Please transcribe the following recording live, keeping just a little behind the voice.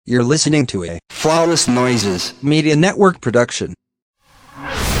You're listening to a Flawless Noises Media Network production.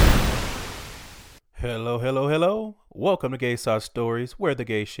 Hello. Welcome to Gay Side Stories, where the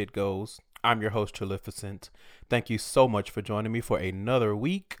gay shit goes. I'm your host, Trilificent. Thank you so much for joining me for another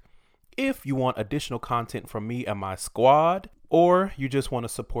week. If you want additional content from me and my squad, or you just want to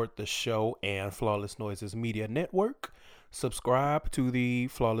support the show and Flawless Noises Media Network, subscribe to the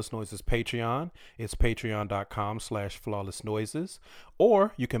Flawless Noises Patreon. It's patreon.com/flawlessnoises.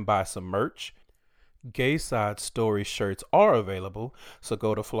 Or you can buy some merch. Gay Side Story shirts are available, so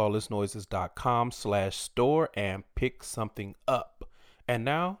go to flawlessnoises.com/store and pick something up. And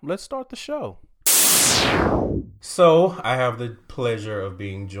now, let's start the show. So, I have the pleasure of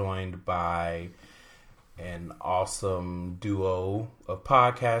being joined by an awesome duo of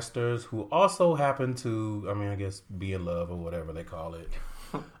podcasters who also happen to, be in love or whatever they call it.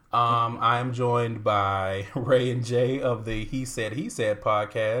 I am joined by Ray and Jay of the He Said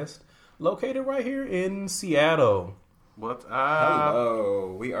podcast, located right here in Seattle. What's up?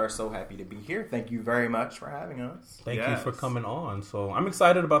 Hello. We are so happy to be here. Thank you very much for having us. Thank you for coming on. So I'm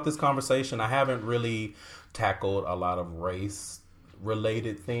excited about this conversation. I haven't really tackled a lot of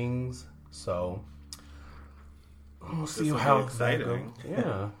race-related things, so we'll see how exciting.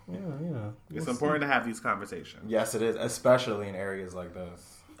 Yeah. It's important to have these conversations. Yes, it is, especially in areas like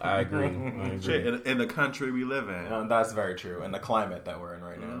this. I agree. In the country we live in. That's very true. And the climate that we're in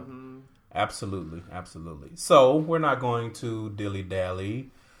right now. Absolutely. So we're not going to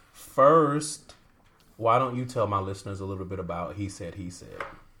dilly-dally. First, why don't you tell my listeners a little bit about He Said.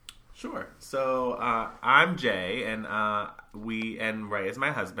 Sure. So I'm Jay, and Ray is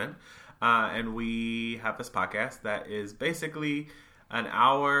my husband, and we have this podcast that is basically an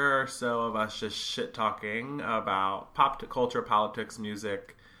hour or so of us just shit talking about pop culture, politics,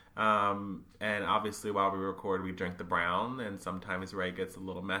 music. And obviously while we record, we drink the brown, and sometimes Ray gets a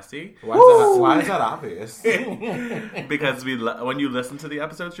little messy. Why is that obvious? Because when you listen to the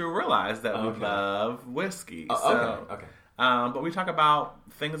episodes, you'll realize that we love whiskey. Okay. But we talk about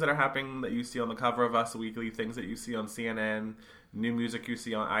things that are happening that you see on the cover of Us Weekly, things that you see on CNN, new music you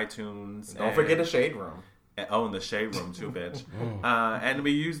see on iTunes. Don't forget the Shade Room. In the shade room too, bitch. And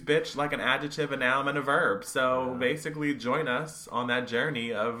we use bitch like an adjective, a noun, and a verb. So basically join us on that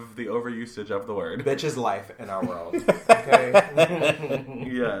journey of the overusage of the word. Bitch is life in our world. Okay?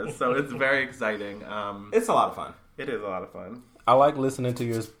 Yeah, so it's very exciting. It's a lot of fun. It is a lot of fun. I like listening to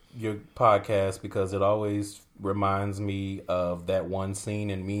your podcast because it always reminds me of that one scene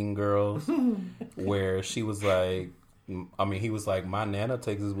in Mean Girls where she was like, he was like, my Nana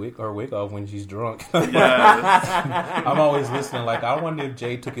takes her wig off when she's drunk. Yes. I'm always listening like, I wonder if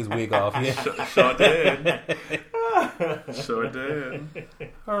Jay took his wig off. Yeah. Sure did.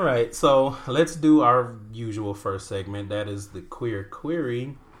 All right, so let's do our usual first segment. That is the Queer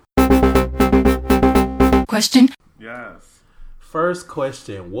Query. Question. Yes. First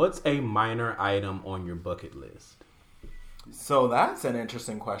question. What's a minor item on your bucket list? So that's an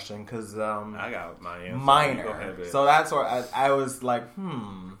interesting question because I got my answer. Minor. Go ahead, so that's where I was like,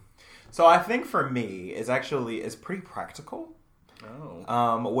 So I think for me, it's pretty practical.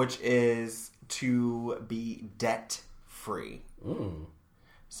 Which is to be debt free.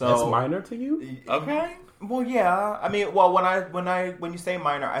 So that's minor to you? Okay. Well, yeah. When you say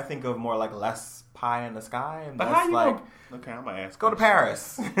minor, I think of more like less pie in the sky, and but that's how you like, okay, I'm gonna ask. Go to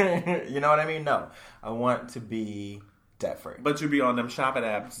Paris. You know what I mean? No, I want to be debt free. But you be on them shopping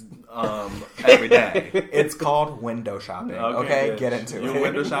apps every day. It's called window shopping. Okay, get into it. You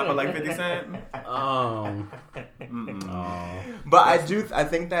window shopping like 50 Cent? But I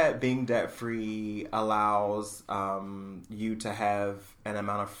think that being debt free allows you to have an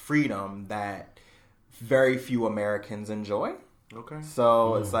amount of freedom that very few Americans enjoy. Okay.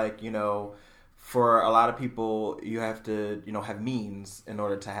 So it's like, for a lot of people, you have to, have means in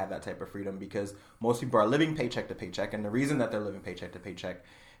order to have that type of freedom, because most people are living paycheck to paycheck. And the reason that they're living paycheck to paycheck,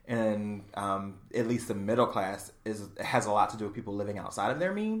 and at least the middle class, has a lot to do with people living outside of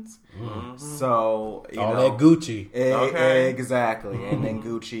their means. Mm-hmm. So, that Gucci. Exactly. And then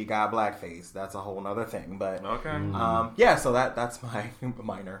Gucci got blackface. That's a whole nother thing. But, so that's my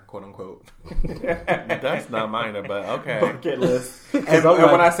minor, quote unquote. That's not minor, but okay. Bucket list. And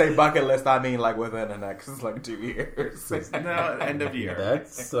when I say bucket list, I mean like within the next 2 years. No, end of year. That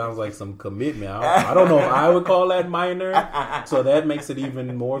sounds like some commitment. I don't know if I would call that minor. So that makes it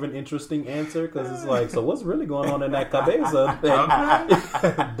even more of an interesting answer, because it's like, so what's really going on in that cabeza?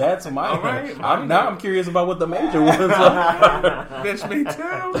 That's minor. Right, I'm curious about what the major ones are. Bitch, me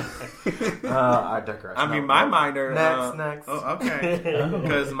too. I digress. I mean, my minor. Next. Oh, okay.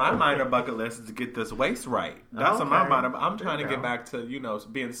 Because my minor bucket list is to get this waist right. That's what my Okay. minor. I'm trying to There you get go. back to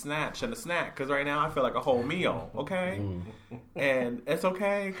being snatch and a snack. Because right now I feel like a whole meal. Okay, and it's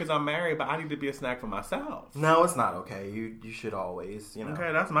okay because I'm married, but I need to be a snack for myself. No, it's not okay. You should always,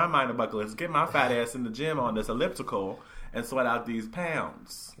 Okay, that's my minor bucket list. Get my fat ass in the gym on this elliptical and sweat out these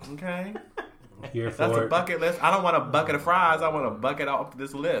pounds. Okay, Here for that's a it. bucket list. I don't want a bucket of fries. I want a bucket off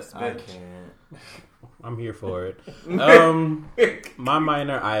this list, I bitch. can't. I'm here for it. My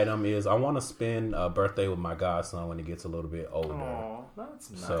minor item is I want to spend a birthday with my godson when he gets a little bit older. Aw.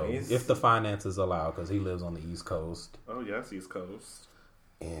 That's nice. So if the finances allow, because he lives on the East Coast Oh yes, East Coast.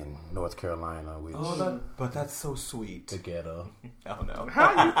 in North Carolina, which but that's so sweet. the ghetto. Oh no.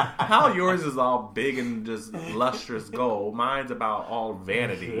 How yours is all big and just lustrous gold. Mine's about all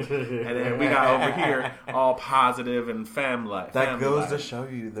vanity, and then we got over here all positive and family. That goes to show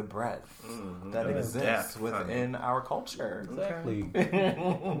you the breadth that The exists depth, within our culture. Exactly.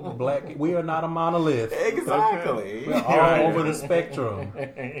 Black. We are not a monolith. Exactly. We're all over the spectrum.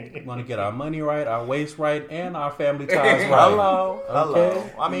 We want to get our money right, our waist right, and our family ties right. Hello.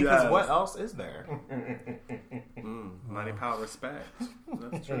 Okay. I mean, because Yes. what else is there? Money, power, respect.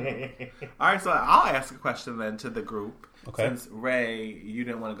 That's true. All right, so I'll ask a question then to the group. Okay. Since Ray, you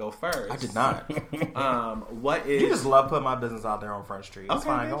didn't want to go first. I did not. What is? You just love putting my business out there on Front Street. It's okay,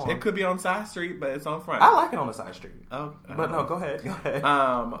 fine. Go bitch. on. It could be on side street, but it's on front. I like it on the side street. Oh, But no, go ahead. Go ahead.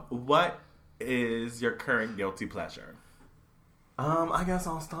 What is your current guilty pleasure? I guess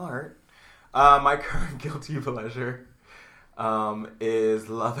I'll start. My current guilty pleasure is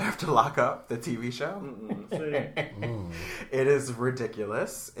Love After Lockup, the TV show. It is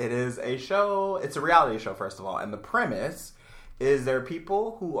ridiculous. It is a show. It's a reality show, first of all, and the premise is there are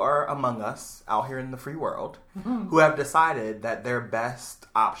people who are among us out here in the free world who have decided that their best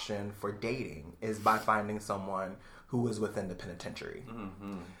option for dating is by finding someone who is within the penitentiary.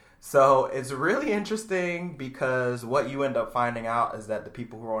 So it's really interesting because what you end up finding out is that the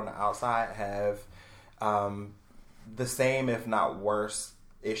people who are on the outside have the same, if not worse,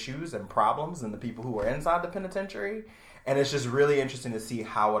 issues and problems than the people who are inside the penitentiary. And it's just really interesting to see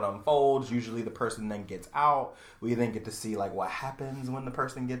how it unfolds. Usually the person then gets out. We then get to see like what happens when the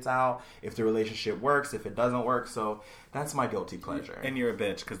person gets out, if the relationship works, if it doesn't work. So that's my guilty pleasure. And you're a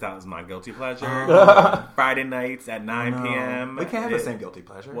bitch because that was my guilty pleasure. Friday nights at 9 p.m. We can't have the same guilty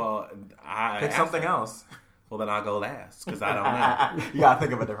pleasure. Well, I pick asked something her. else. Well, then I'll go last because I don't know. You gotta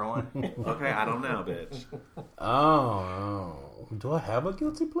think of a different one. Okay, I don't know, bitch. Oh, do I have a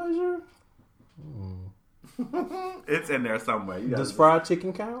guilty pleasure? It's in there somewhere. You Does gotta- fried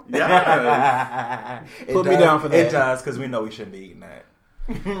chicken count? Yeah. Put me down for that. It does, because we know we shouldn't be eating that.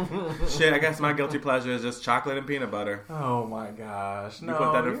 Shit, I guess my guilty pleasure is just chocolate and peanut butter. Oh my gosh. No,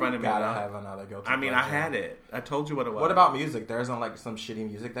 put that in front of me gotta now. have another guilty I mean, pleasure. I had it. I told you what it was. What about music? There isn't like some shitty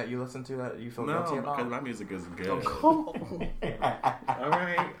music that you listen to that you feel No, guilty because about? my music is good. Oh. All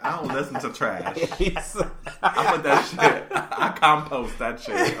right, I don't listen to trash. It's- I put that shit. I compost that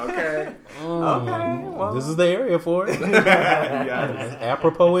shit. Okay. Okay, well. This is the area for it. Yes.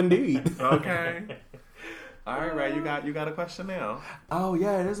 Apropos indeed. Okay. All right, Ray, you got a question now. Oh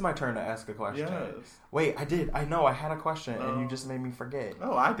yeah, it is my turn to ask a question. Yes. Wait, I did. I know I had a question and you just made me forget.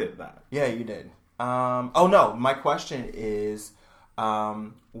 Oh, I did that. Yeah, you did. Oh no, my question is,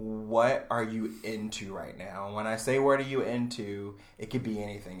 what are you into right now? When I say what are you into, it could be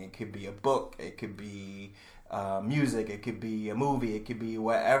anything. It could be a book. It could be music. It could be a movie. It could be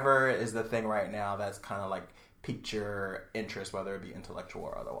whatever is the thing right now that's kind of like piqued your interest, whether it be intellectual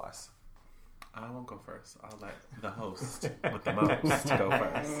or otherwise. I won't go first. I'll let the host with the most go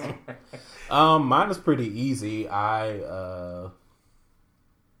first. Mine is pretty easy. I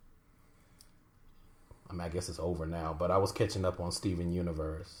mean, I guess it's over now, but I was catching up on Steven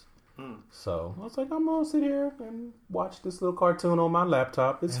Universe. So I was like, I'm gonna sit here and watch this little cartoon on my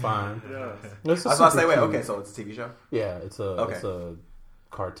laptop. It's fine. Yes. It's I was about to say, wait, super okay, cute. so it's a TV show. Yeah, it's a Okay. it's a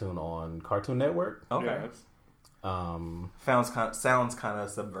cartoon on Cartoon Network. Okay, Yes. sounds kind of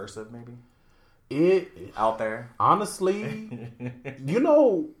subversive, maybe It out there. honestly, you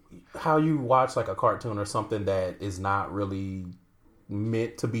know how you watch like a cartoon or something that is not really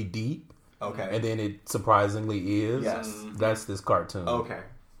meant to be deep, Okay, and then it surprisingly is. Yes. That's this cartoon. okay,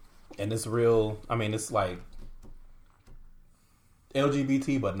 And it's real. I mean, it's like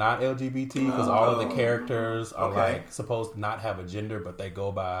LGBT, but not LGBT because all of the characters are Okay. like supposed to not have a gender, but they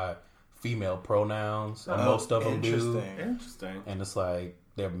go by female pronouns. Or most of them do. interesting. Interesting. And it's like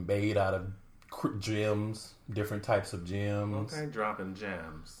they're made out of gems, different types of gems. Okay, dropping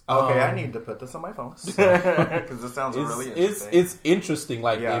gems. Okay, I need to put this on my phone because it sounds really interesting. It's interesting.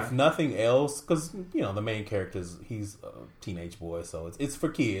 Like Yeah. if nothing else, because the main character he's a teenage boy, so it's for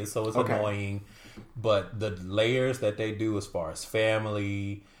kids, so it's Okay. annoying. But the layers that they do as far as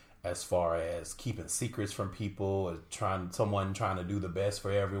family, as far as keeping secrets from people, someone trying to do the best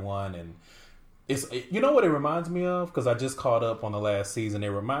for everyone, and it's what it reminds me of, because I just caught up on the last season. It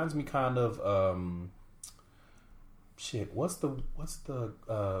reminds me kind of what's the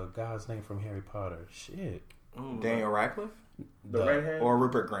guy's name from Harry Potter? Daniel Radcliffe The redhead? or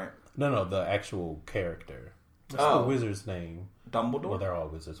Rupert Grant? No, the actual character. What's the wizard's name? Dumbledore. Well, they're all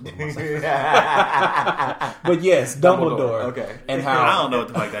wizards. What am I saying? But yes, Dumbledore. Okay. And I how don't know what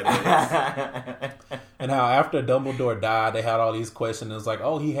the fuck that is. and how after Dumbledore died, they had all these questions. It was like,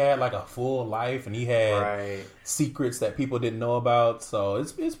 oh, he had like a full life, and he had Right. secrets that people didn't know about. So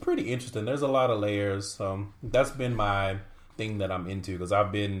it's pretty interesting. There's a lot of layers. That's been my thing that I'm into, because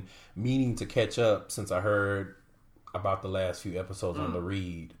I've been meaning to catch up since I heard about the last few episodes on the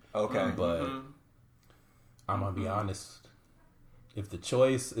read. Okay. But I'm gonna be honest. If the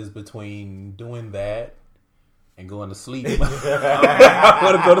choice is between doing that and going to sleep, I'm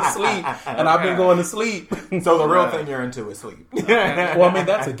gonna go to sleep, and I've been going to sleep. So the real thing you're into is sleep. Well, I mean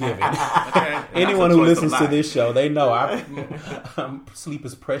that's a given. Okay. Anyone That's who a choice of listens to life. this show, they know sleep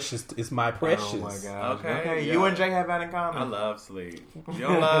is precious. It's my precious. Oh my gosh. Okay, Okay. yeah. You and Jay have that in common. I love sleep. You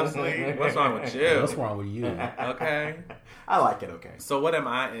don't love sleep? What's wrong with you? What's wrong with you? Okay. I like it. Okay. So what am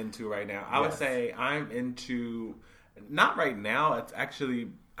I into right now? I would Yes. say I'm into, not right now. It's actually,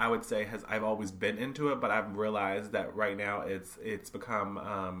 I would say, I've always been into it, but I've realized that right now it's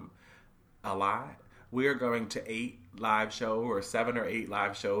become a lot. We are going to 7 or 8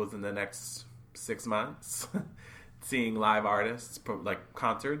 live shows in the next 6 months, seeing live artists, like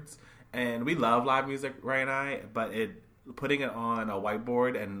concerts. And we love live music, Ray and I, but putting it on a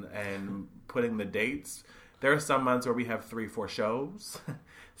whiteboard and putting the dates, there are some months where we have 3-4 shows.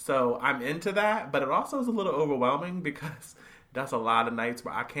 So I'm into that, but it also is a little overwhelming because that's a lot of nights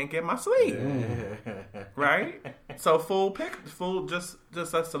where I can't get my sleep. Right? So just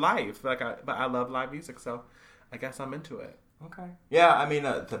that's the life. But I love live music, so I guess I'm into it. Okay. Yeah, I mean,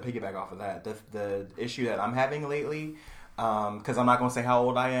 to piggyback off of that, the issue that I'm having lately, because I'm not going to say how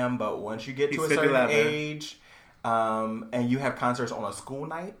old I am, but once you get to a He's certain 11. age, and you have concerts on a school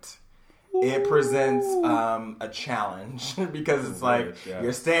night, it presents a challenge because it's like yeah.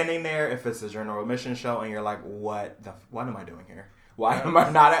 you're standing there if it's a general admission show and you're like, what am I doing here? Why am I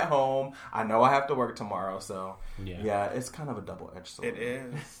not at home? I know I have to work tomorrow, so yeah it's kind of a double-edged sword. It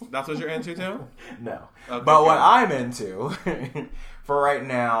is. That's what you're into too? No. Okay, But what good. I'm into, for right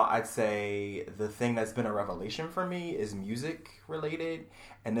now, I'd say the thing that's been a revelation for me is music related,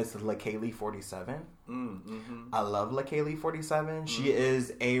 and it's LaKaylee 47. I love LaKaylee 47. She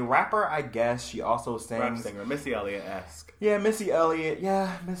is a rapper, I guess. She also Rap sings. singer, Missy Elliott-esque. Yeah, Missy Elliott.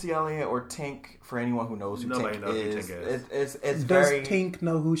 Yeah, Missy Elliott or Tink, for anyone who knows who Nobody Tink knows who is. Tink is. It's Does very... Tink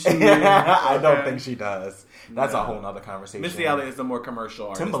know who she is? I don't Okay. think she does. That's a No. whole nother conversation. Missy Elliott is the more commercial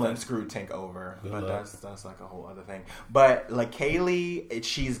artist. Timbaland screwed Tink over, Good but luck. that's like a whole other thing. But like Kaylee,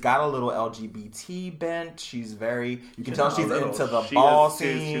 she's got a little LGBT bent. She's very, you can tell she's into the ball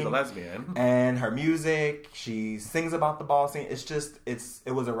scene. She's a lesbian. And her music, she sings about the ball scene. It's just, it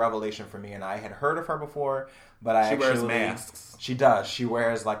was a revelation for me, and I had heard of her before, but I She wears actually masks. She does. She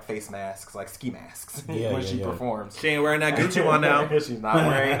wears like face masks, like ski masks, when she performs. She ain't wearing that Gucci one now. She's not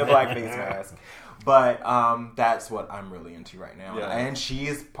wearing the black face mask. But that's what I'm really into right now. Yeah. And she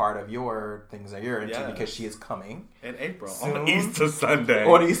is part of your things that you're into Yes. because she is coming In April. Soon. On Easter Sunday.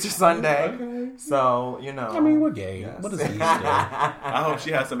 on Easter Sunday. Okay. So, I mean, we're gay. Yes. What is Easter? I hope she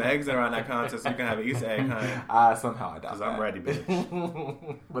has some eggs around that contest so you can have an Easter egg hunt. Somehow I doubt Because that. I'm ready,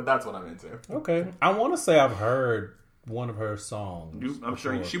 bitch. But that's what I'm into. Okay, I want to say I've heard one of her songs. I'm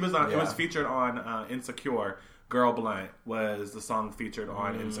sure before. she was on. It was Yeah. featured on Insecure. Girl Blunt was the song featured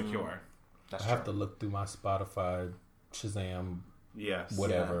on Insecure. That's I have to look through my Spotify, Shazam, Yes.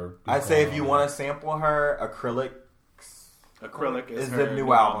 whatever. I'd say if you want to sample her, Acrylic Acrylic is is her the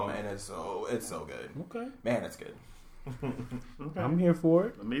new album, and it's so good. Okay, Man, it's good. I'm here for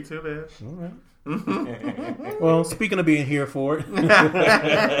it. Me too, bitch. All right. Well, speaking of being here for it, What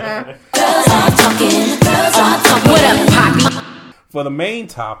up, Poppy? for the main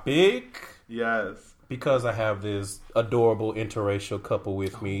topic, Yes. because I have this adorable interracial couple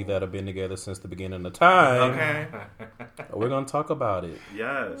with me that have been together since the beginning of time, Okay. we're going to talk about it.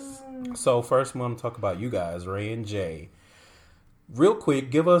 Yes. So first, I'm going to talk about you guys, Ray and Jay. Real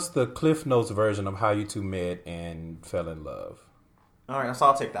quick, give us the Cliff Notes version of how you two met and fell in love. All right, so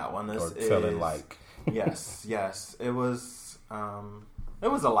I'll take that one. Or fell in like. Yes. It was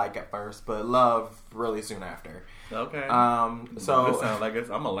a like at first, but love really soon after. Okay. So this sounds like I'm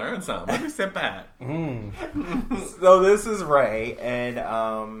gonna learn something. Let me sit back. So this is Ray,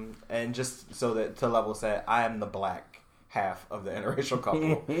 and just so that to level set, I am the black half of the interracial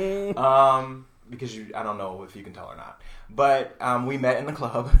couple. Because I don't know if you can tell or not, but we met in the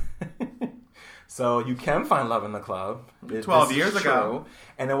club. So you can find love in the club. 12 years ago.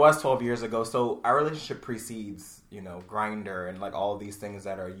 And it was 12 years ago. So our relationship precedes, Grindr and like all of these things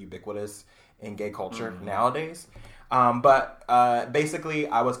that are ubiquitous in gay culture nowadays. But basically,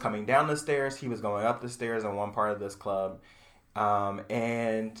 I was coming down the stairs. He was going up the stairs in one part of this club.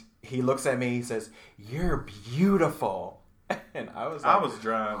 And he looks at me. He says, "You're beautiful." And I was like, I was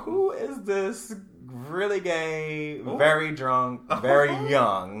drunk. Who is this really gay, very drunk, very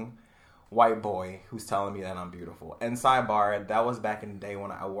young white boy who's telling me that I'm beautiful? And sidebar, that was back in the day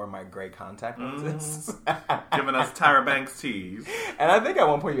when I wore my gray contact lenses. Giving us Tyra Banks teas. And I think at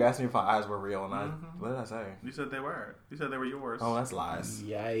one point you asked me if my eyes were real, and what did I say? You said they were. You said they were yours. Oh, that's lies.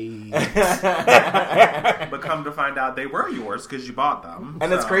 Yikes. But come to find out, they were yours because you bought them.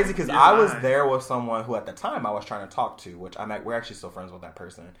 And it's crazy because I was there with someone who at the time I was trying to talk to, which we're actually still friends with that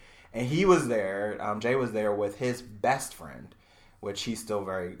person. And he was there, Jay was there with his best friend, which he's still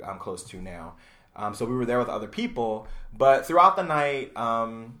very close to now. So we were there with other people. But throughout the night,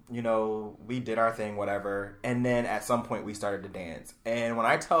 we did our thing, whatever. And then at some point we started to dance. And when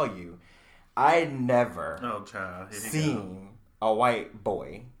I tell you, I never seen a white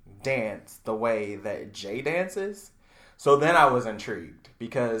boy dance the way that Jay dances. So then I was intrigued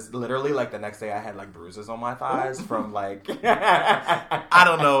because literally like the next day I had like bruises on my thighs from like I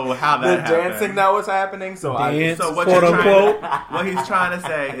don't know how that the happened. dancing that was happening. So what what he's trying to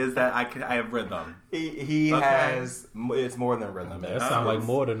say is that I have rhythm. He has, it's more than rhythm. That sounds like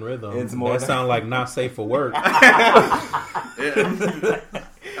more than rhythm. It's more. That sounds like not safe for work. Apparently,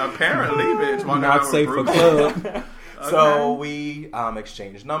 bitch. Not safe for club. So we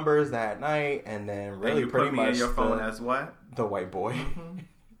exchanged numbers that night, and then really and pretty put me much in your phone as what? The white boy.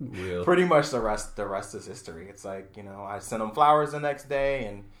 Real. Pretty much the rest is history. It's like, I sent him flowers the next day,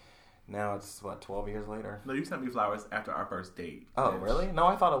 and now it's 12 years later. No, you sent me flowers after our first date. Oh, really? No,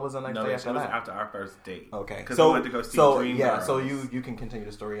 I thought it was the next day after it was that. after our first date. Okay, because we went to go see Dream Girls. So you can continue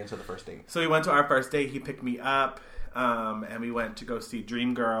the story into the first date. So we went to our first date. He picked me up, and we went to go see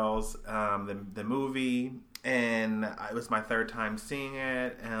Dreamgirls, the movie. And it was my third time seeing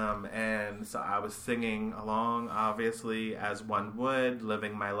it, and so I was singing along, obviously, as one would,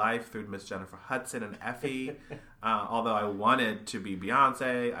 living my life through Miss Jennifer Hudson and Effie. Although I wanted to be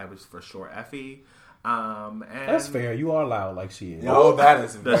Beyonce, I was for sure Effie. And that's fair. You are loud like she is. No, that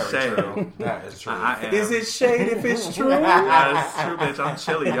is very shade. true. That is true. Is it shade if it's true? That is true, bitch. I'm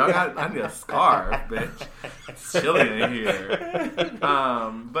chilly. I need a scarf, bitch. It's chilly in here.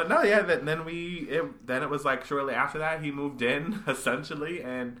 But no, yeah. Then it was like shortly after that he moved in essentially,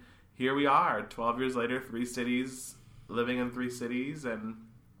 and here we are, 12 years later, 3 cities, living in 3 cities, and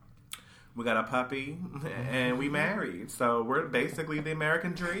we got a puppy, and we married. So we're basically the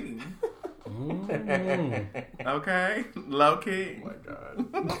American dream. Okay, low key. Oh my God.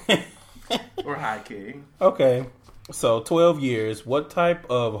 Or high key. Okay, so 12 years. What type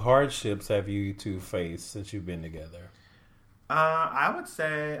of hardships have you two faced since you've been together? I would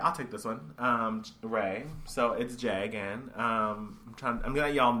say I'll take this one. Ray. So it's Jay again. I'm gonna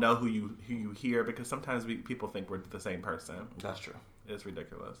let y'all know who you hear because sometimes people think we're the same person. That's true. It's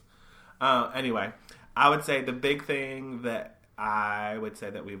ridiculous. Anyway, I would say the big thing that I would say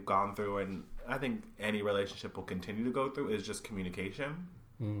that we've gone through, and I think any relationship will continue to go through, is just communication.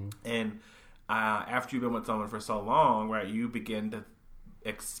 And after you've been with someone for so long, right, you begin to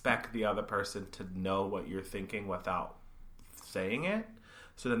expect the other person to know what you're thinking without saying it.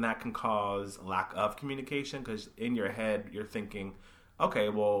 So then that can cause lack of communication because in your head you're thinking, okay,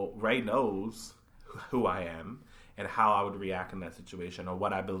 well, Ray knows who I am and how I would react in that situation or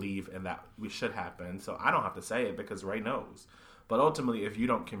what I believe and that we should happen. So I don't have to say it because Ray knows. But ultimately, if you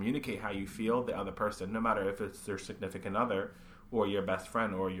don't communicate how you feel, the other person, no matter if it's their significant other or your best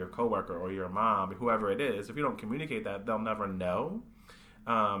friend or your coworker or your mom, whoever it is, if you don't communicate that, they'll never know.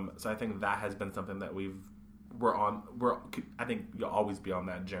 So I think that has been something that I think you'll always be on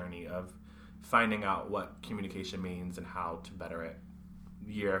that journey of finding out what communication means and how to better it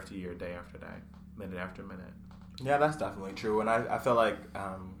year after year, day after day, minute after minute. Yeah, that's definitely true. And I feel like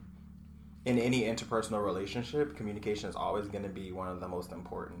in any interpersonal relationship, communication is always going to be one of the most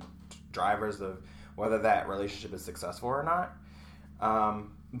important drivers of whether that relationship is successful or not.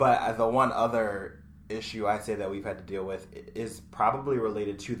 But the one other issue I say that we've had to deal with is probably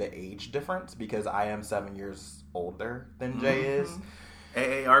related to the age difference because I am 7 years older than Jay is.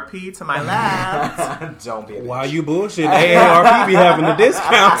 AARP to my left. Don't be a bitch. Why you bullshit? AARP be having the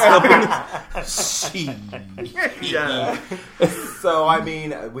discounts up in this. Shit. Yeah. So, I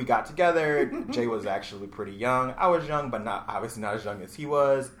mean, we got together. Jay was actually pretty young. I was young, but obviously not as young as he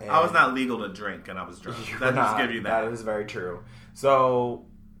was. And I was not legal to drink, and I was drunk. That just give you that. That is very true. So,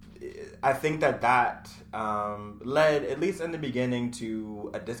 I think that led, at least in the beginning,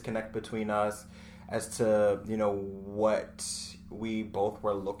 to a disconnect between us as to, what we both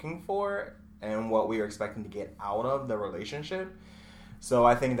were looking for and what we were expecting to get out of the relationship. So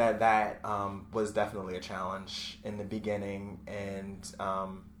I think that was definitely a challenge in the beginning, and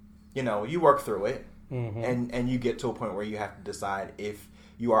you work through it, and you get to a point where you have to decide if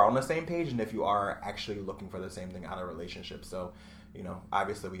you are on the same page and if you are actually looking for the same thing out of a relationship. So,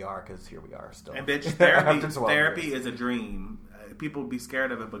 obviously we are, because here we are still. And bitch, therapy is a dream. People be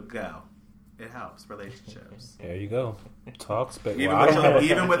scared of it, but go. It helps relationships. There you go. Talk spec.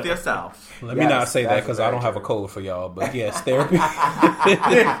 Even with yourself. Let me not say that because I don't have a code for y'all. But yes, therapy.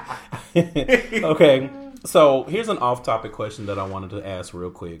 Okay. So here's an off-topic question that I wanted to ask real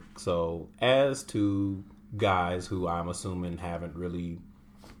quick. So as to guys who I'm assuming haven't really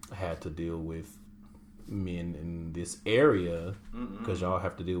had to deal with men in this area because y'all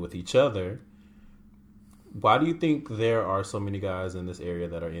have to deal with each other, why do you think there are so many guys in this area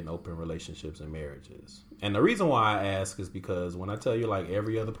that are in open relationships and marriages? And the reason why I ask is because when I tell you like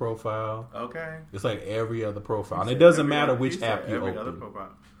every other profile, it's like every other profile. And it doesn't matter which app you open. Other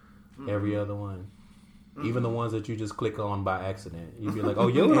profile. Every other one. Even the ones that you just click on by accident. You'd be like, oh,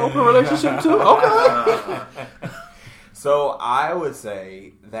 you're in an open relationship too? Okay. So I would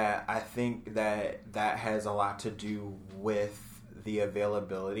say that I think that has a lot to do with the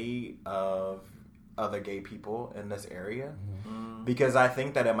availability of other gay people in this area, because I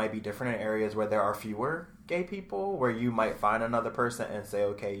think that it might be different in areas where there are fewer gay people, where you might find another person and say,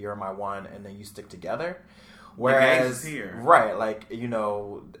 okay, you're my one, and then you stick together. Whereas here, right, like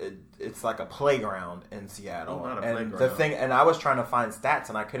it's like a playground in Seattle, and the thing. And I was trying to find stats,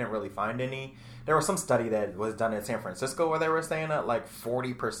 and I couldn't really find any. There was some study that was done in San Francisco where they were saying that like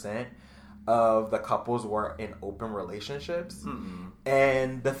 40% of the couples were in open relationships.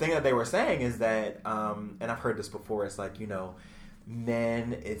 And the thing that they were saying is that, and I've heard this before, it's like,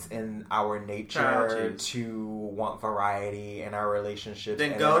 men, it's in our nature to want variety in our relationships.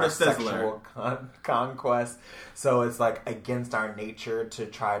 Then and go to sexual conquest. So it's like against our nature to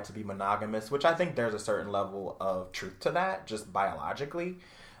try to be monogamous, which I think there's a certain level of truth to that, just biologically.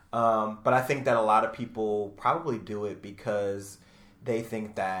 But I think that a lot of people probably do it because they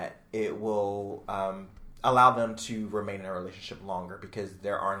think that it will allow them to remain in a relationship longer because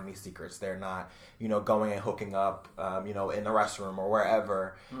there aren't any secrets. They're not, going and hooking up, in the restroom or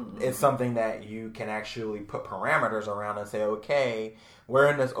wherever. It's something that you can actually put parameters around and say, okay,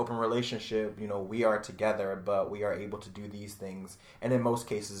 we're in this open relationship, we are together, but we are able to do these things. And in most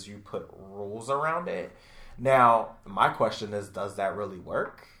cases, you put rules around it. Now, my question is, does that really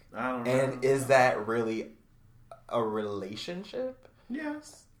work? I don't know. And is that really a relationship?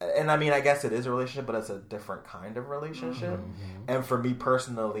 Yes. And I mean, I guess it is a relationship, but it's a different kind of relationship. And for me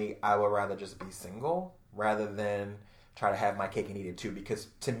personally, I would rather just be single rather than try to have my cake and eat it too. Because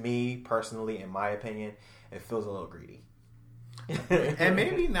to me personally, in my opinion, it feels a little greedy. And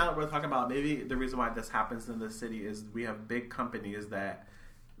maybe now that we're talking about, maybe the reason why this happens in the city is we have big companies that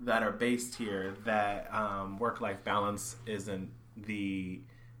are based here that work-life balance isn't the...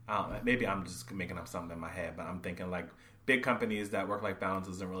 maybe I'm just making up something in my head, but I'm thinking like big companies that work-life balance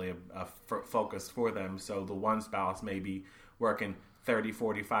isn't really a focus for them. So the one spouse may be working 30,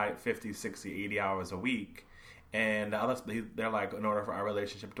 45, 50, 60, 80 hours a week. And the other, they're like, in order for our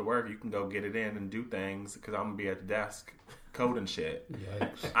relationship to work, you can go get it in and do things because I'm going to be at the desk coding shit.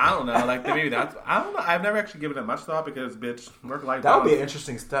 Yikes. I don't know. Like, maybe that's... I don't know. I've never actually given it much thought because, bitch, work-life balance... That would be an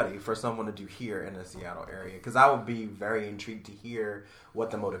interesting study for someone to do here in the Seattle area, because I would be very intrigued to hear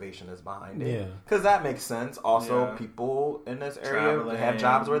what the motivation is behind it. Yeah. Because that makes sense. Also, people in this area have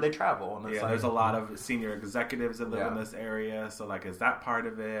jobs where they travel. And it's there's a lot of senior executives that live in this area. So, like, is that part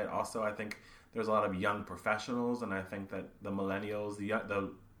of it? Also, I think there's a lot of young professionals, and I think that the millennials,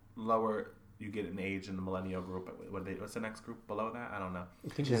 the lower... you get an age in the millennial group. What's the next group below that? I don't know. I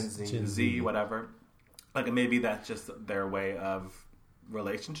think Gen Z, whatever. Like, maybe that's just their way of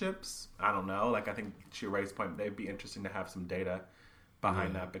relationships. I don't know. Like, I think to Ray's point, it'd be interesting to have some data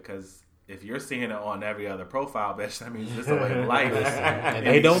behind that, because if you're seeing it on every other profile, bitch, that means it's a way of life. And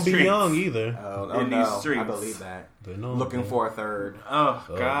they don't be young either. In these streets. I believe that. They know, Looking for a third. Oh,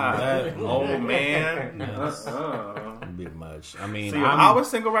 God. that- Old man. Yes. A bit much. I mean, See, if I was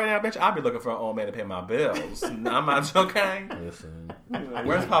single right now, bitch, I'd be looking for an old man to pay my bills. I'm not joking. listen.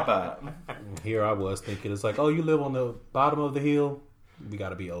 Where's Papa? Here I was thinking, it's like, oh, you live on the bottom of the hill. We got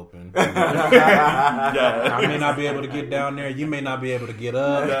to be open. Yeah. I may not be able to get down there. You may not be able to get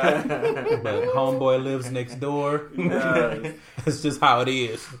up. But homeboy lives next door. Yes. It's just how it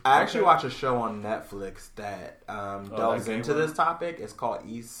is. I actually watched a show on Netflix that delves that into gay this topic. It's called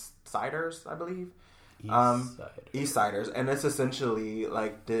East Siders, I believe. East East Siders, and it's essentially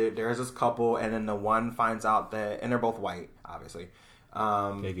like there's this couple, and then the one finds out that, and they're both white, obviously.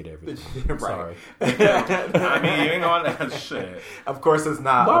 They get everything. Right. Sorry. I mean, you ain't on that shit. Of course, it's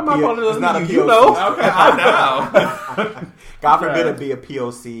not. Why am I calling it It's not a POC. you know? Okay, I know. God forbid it be a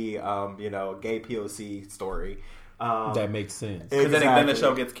POC, gay POC story. That makes sense. Because then the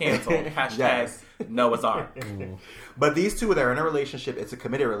show gets canceled. Hashtag Yes. Noah's Ark. But these two, they're in a relationship. It's a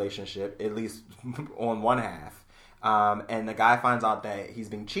committed relationship, at least on one half. And the guy finds out that he's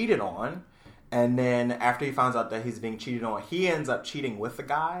being cheated on. And then after he finds out that he's being cheated on, he ends up cheating with the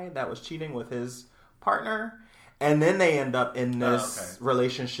guy that was cheating with his partner. And then they end up in this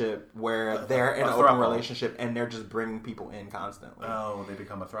relationship where they're in an open relationship and they're just bringing people in constantly. Oh, they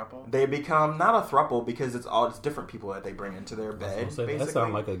become a throuple? They become not a throuple because it's different people that they bring into their bed. Basically. That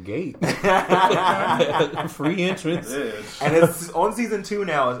sounds like a gate. Free entrance. And it's on season 2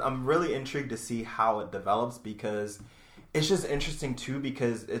 now. I'm really intrigued to see how it develops because it's just interesting too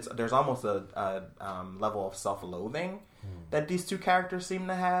because there's almost a level of self-loathing that these two characters seem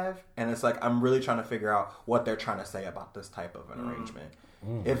to have, and it's like I'm really trying to figure out what they're trying to say about this type of an arrangement.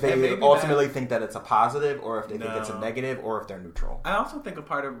 If they ultimately think that it's a positive, or if they think it's a negative, or if they're neutral. I also think a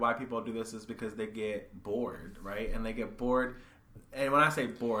part of why people do this is because they get bored, right? And they get bored, and when I say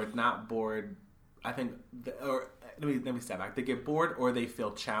bored, not bored, I think, let me step back. They get bored, or they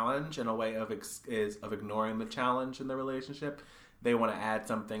feel challenged in a way of ignoring the challenge in the relationship. They want to add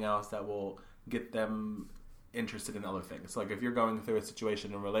something else that will get them interested in other things. So like if you're going through a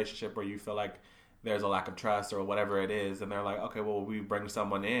situation in a relationship where you feel like there's a lack of trust or whatever it is, and they're like, okay, well, we bring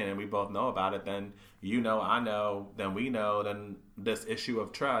someone in and we both know about it, then you know, I know, then we know, then this issue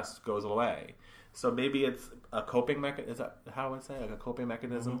of trust goes away. So maybe it's a coping mechanism. Is that how I would say? Like a coping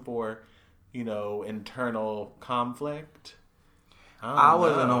mechanism for, internal conflict. I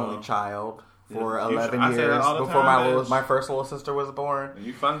was an only child for 11 years before my first little sister was born.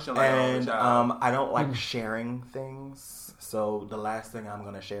 You function like an only child. I don't like sharing things, so the last thing I'm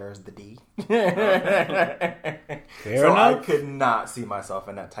going to share is the D. Fair so enough. I could not see myself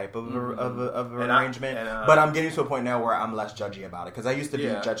in that type of arrangement. But I'm getting to a point now where I'm less judgy about it because I used to be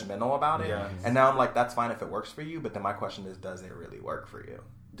judgmental about it, and now I'm like, that's fine if it works for you. But then my question is, does it really work for you?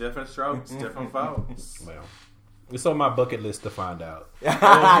 Different strokes, different folks. Well, it's on my bucket list to find out.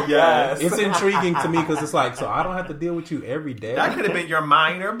 Yes. It's intriguing to me because it's like, so I don't have to deal with you every day. That could have been your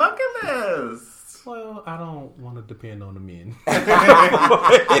minor bucket list. Well, I don't want to depend on the men.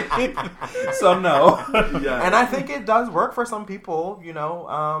 So no. Yeah. And I think it does work for some people,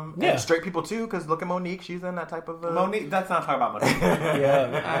 and straight people too, because look at Monique, she's in that type of... Monique, let's not talk about Monique.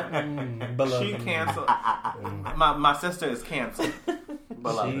 Yeah. She canceled. My sister is canceled.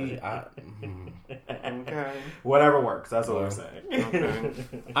 Okay. Whatever works, that's what we're saying. Okay.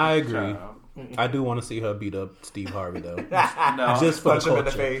 I agree. I do want to see her beat up Steve Harvey though. No. Just for Punch the him in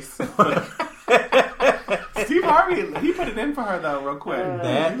the culture. face. Steve Harvey, he put it in for her though, real quick. He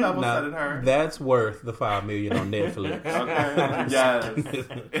level set at her. That's worth the $5 million on Netflix. Okay. Yes.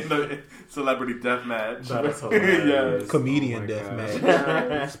 In the celebrity death match. That is hilarious. Yes. Comedian death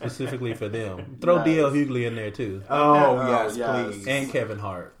match specifically for them. Throw DL Hughley in there too, Oh, yes, yes. please. and Kevin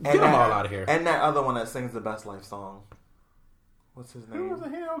Hart. And Get them that- all out of here. And that other one that sings the Best Life song. What's his Who was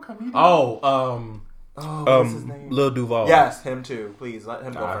name? a hero comedian? What's his name? Lil Duval. Yes, him too. Please, let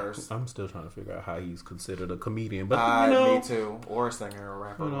him go first. I'm still trying to figure out how he's considered a comedian, but Me too. Or a singer or a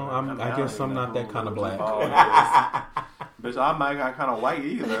rapper. I guess I'm not that kind of black. Bitch, I'm not kind of white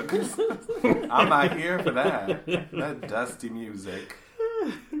either. 'Cause I'm not here for that. That dusty music.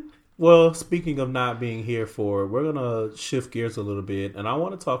 Well, speaking of not being here for, we're gonna shift gears a little bit, and I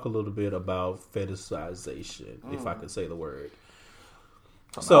want to talk a little bit about fetishization, if I could say the word.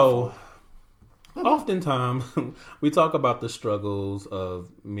 So, oftentimes we talk about the struggles of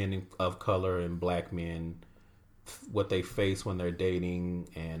men of color and black men, what they face when they're dating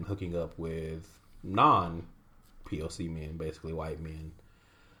and hooking up with non-POC men, basically white men.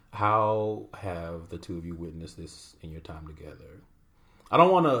 How have the two of you witnessed this in your time together? I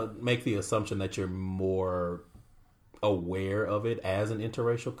don't want to make the assumption that you're more aware of it as an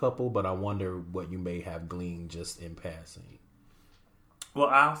interracial couple, but I wonder what you may have gleaned just in passing. Well,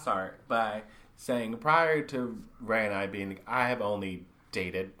 I'll start by saying prior to Ray and I have only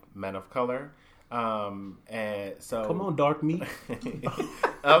dated men of color. And so Come on, dark meat.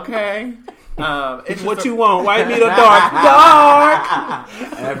 okay. It's what you want. White meat or dark?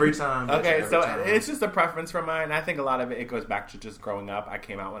 Every time. Okay, every so time. it's just a preference for mine. I think a lot of it goes back to just growing up. I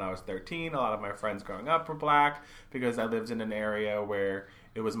came out when I was 13. A lot of my friends growing up were black because I lived in an area where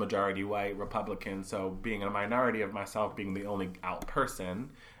it was majority white, Republican. So being a minority of myself, being the only out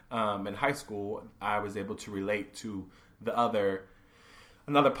person in high school, I was able to relate to another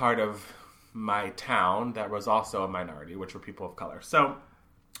part of my town that was also a minority, which were people of color. So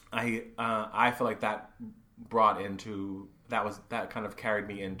I feel like that that kind of carried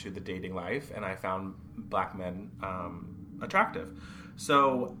me into the dating life, and I found black men attractive.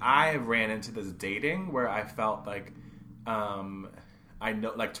 So I ran into this dating where I felt like I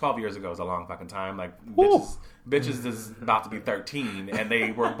know, like 12 years ago is a long fucking time. Like bitches is about to be 13, and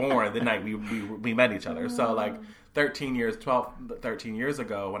they were born the night we met each other. So like 13 years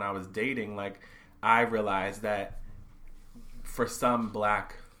ago when I was dating, like I realized that for some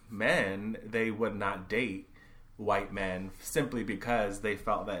black men, they would not date white men simply because they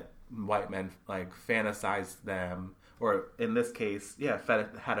felt that white men like fantasized them, or in this case,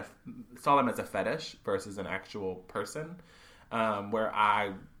 saw them as a fetish versus an actual person. Where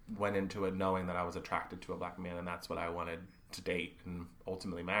I went into it knowing that I was attracted to a black man, and that's what I wanted to date and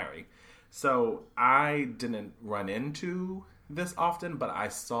ultimately marry. So I didn't run into this often, but I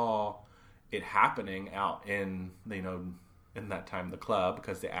saw it happening out in that time, the club,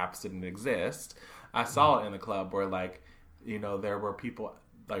 because the apps didn't exist. I saw it in the club where there were people,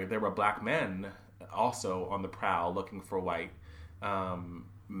 there were black men also on the prowl looking for white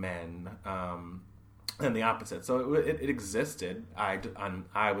men, and the opposite. So it existed.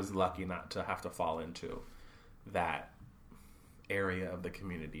 I was lucky not to have to fall into that area of the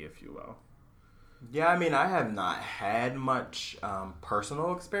community, if you will. Yeah, I mean, I have not had much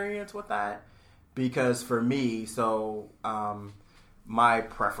personal experience with that, because for me, my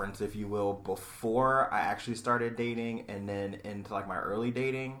preference, if you will, before I actually started dating and then into like my early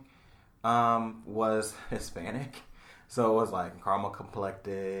dating was Hispanic. So it was like caramel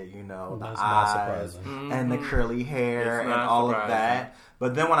complected, the That's not eyes surprising. and the curly hair and all of that.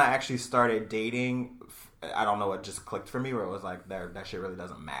 But then when I actually started dating, I don't know, it just clicked for me where it was like that shit really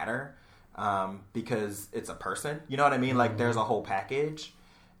doesn't matter because it's a person. You know what I mean? Like there's a whole package.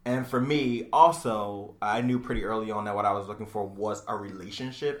 And for me, also, I knew pretty early on that what I was looking for was a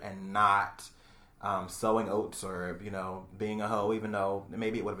relationship and not sowing oats or, being a hoe, even though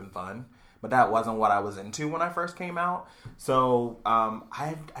maybe it would have been fun. But that wasn't what I was into when I first came out. So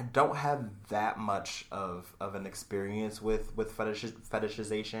I don't have that much of an experience with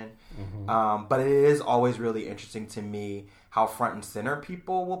fetishization. Mm-hmm. But it is always really interesting to me how front and center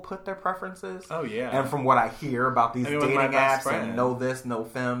people will put their preferences. Oh, yeah. And from what I hear about these dating apps friend. and no this, no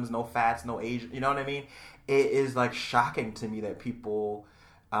femmes, no fats, no Asian, you know what I mean? It is like shocking to me that people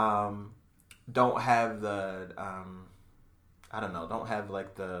don't have the... don't have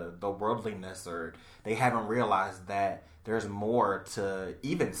like the worldliness, or they haven't realized that there's more to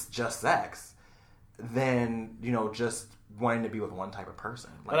even just sex than, just wanting to be with one type of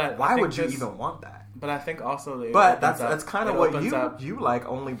person. Like, why would you even want that? But I think also... that's kind of what you like,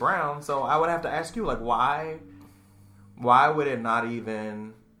 only brown. So I would have to ask you, like, why would it not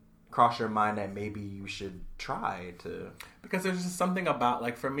even cross your mind that maybe you should try to... Because there's just something about,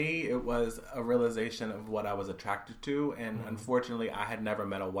 like, for me, it was a realization of what I was attracted to, and unfortunately, I had never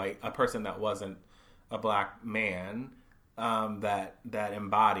met a person that wasn't a black man that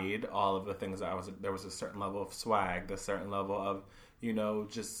embodied all of the things that I was. There was a certain level of swag, a certain level of,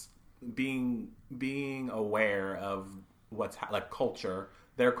 just being aware of what's like culture,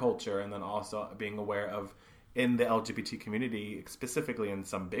 their culture, and then also being aware of in the LGBT community, specifically in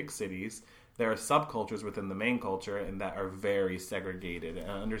some big cities. There are subcultures within the main culture and that are very segregated. And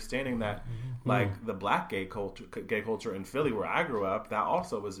understanding that, like the black gay culture in Philly, where I grew up, that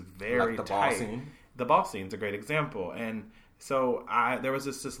also was very like the tight. ball scene. The ball scene is a great example. And so there was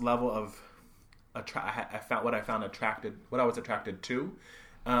this level of I found what I was attracted to.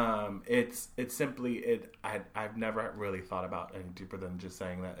 It's simply I've never really thought about any deeper than just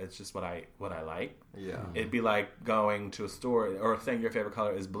saying that it's just what I like. Yeah, it'd be like going to a store or saying your favorite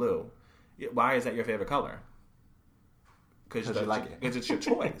color is blue. Why is that your favorite color? because you like it. It's your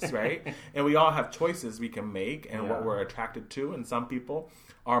choice, right? And we all have choices we can make and what Yeah. we're attracted to. And some people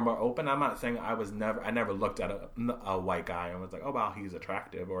are more open. I'm not saying I never looked at a white guy and was like, oh wow, he's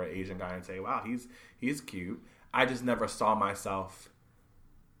attractive, or an Asian guy and say, wow, he's cute. I just never saw myself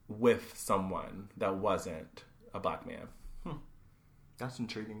with someone that wasn't a black man. That's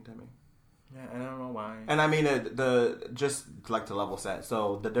intriguing to me. Yeah, and I don't know why. And I mean, the just like to level set.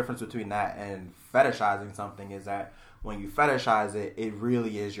 So the difference between that and fetishizing something is that when you fetishize it, it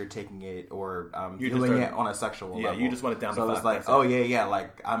really is you're taking it or viewing it on a sexual level. you just want it down So the it's fuck, like, that's oh it. yeah,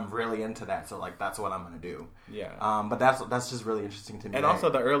 like I'm really into that. So like that's what I'm gonna do. Yeah. But that's just really interesting to me. And also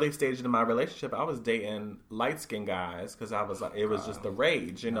the early stage of my relationship, I was dating light skinned guys because I was like, it was just the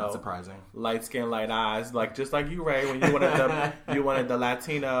rage, you know. not surprising. Light skin, light eyes, like just like you, Ray. When you wanted the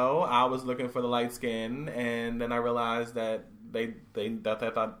Latino, I was looking for the light skin, and then I realized that they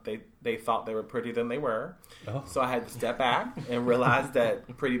thought they were prettier than they were. Oh. So I had to step back and realize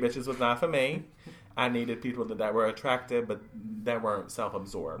that pretty bitches was not for me. I needed people that were attractive, but that weren't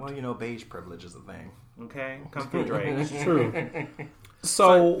self-absorbed. Well, you know, beige privilege is a thing. Okay, come through, Drake. It's true.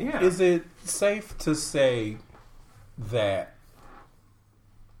 So, yeah. is it safe to say that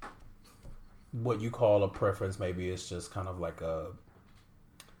what you call a preference maybe is just kind of like I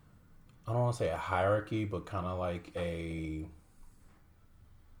don't want to say a hierarchy, but kind of like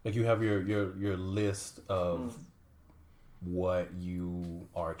like you have your list of what you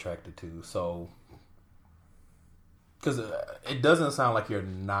are attracted to. So, because it doesn't sound like you're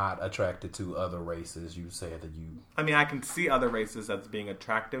not attracted to other races. You said that you. I mean, I can see other races as being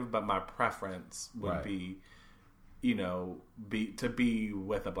attractive, but my preference would Right. be, to be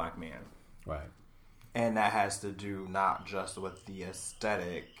with a black man. Right. And that has to do not just with the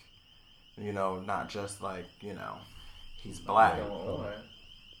aesthetic, not just like, he's black.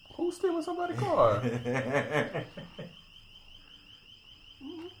 Who's stealing somebody's car?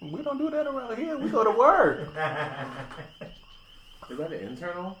 We don't do that around here. We go to work. Is that an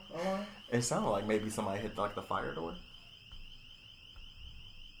internal alarm? It sounded like maybe somebody hit like the fire door.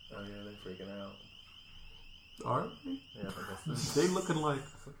 Oh yeah, they're freaking out. All right. Yeah, I think They looking like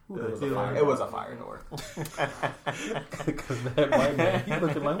It was a fire door. because that white man, he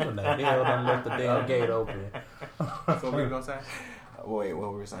looking like when the hell done left the damn gate open. that's what we were gonna say. Wait,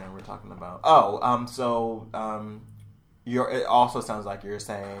 what were we saying? We're talking about. It also sounds like you're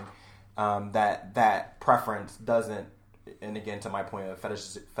saying that preference doesn't, and again to my point of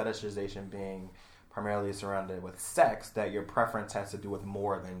fetishization being primarily surrounded with sex, that your preference has to do with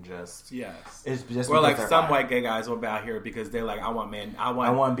more than just. Yes. It's just Or like because some they're white gay guys will be out here because they're like, I want I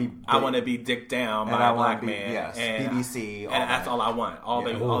want to be. I want to be dicked down And by I a wanna black be- man. yes, and BBC, all and that's that. all I want. All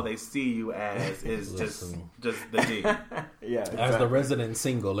Yeah. they see you as is Listen. just the D. Yeah, As the exactly. resident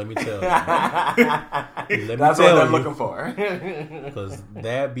single, let me tell you. That's what they're looking for. Because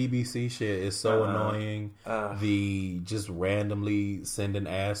that BBC shit is so annoying. The just randomly sending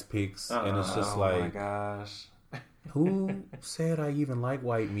ass pics, and it's just Oh my like, gosh. who said I even like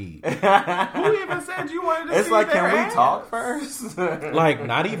white meat? Who even said you wanted to It's see like, their can we ass? talk first? Like,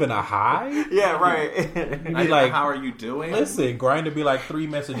 not even a hi? Yeah, right. You'd be Like, like, how are you doing? listen, Grindr be like 3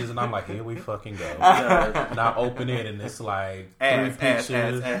 messages, and I'm like, here we fucking go. And I open it, and it's like 3 Ass,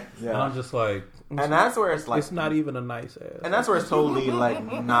 pictures. ass. And I'm just like, And that's where it's like, it's not even a nice ass. and that's where it's totally like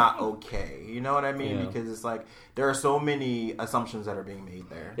not okay. You know what I mean? Yeah. Because it's like there are so many assumptions that are being made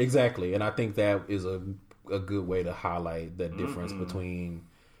there. Exactly, and I think that is a good way to highlight the difference between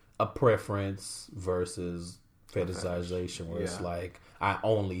a preference versus fetishization, where it's Yeah. like, I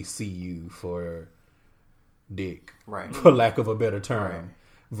only see you for dick, Right. for lack of a better term, Right.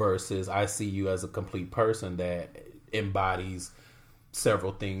 versus I see you as a complete person that embodies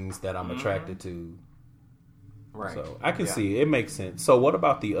several things that I'm attracted to. Right. So I can Yeah. see it makes sense. So what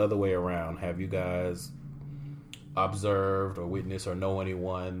about the other way around? Have you guys observed or witnessed or know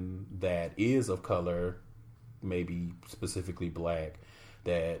anyone that is of color, maybe specifically black,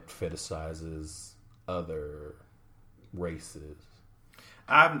 that fetishizes other races?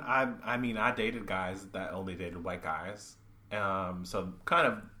 I mean, I dated guys that only dated white guys, so kind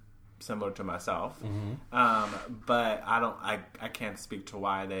of similar to myself. But I can't speak to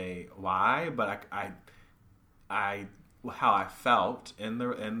why, but I how I felt in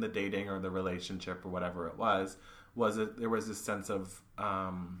the dating or the relationship or whatever it was that there was this sense of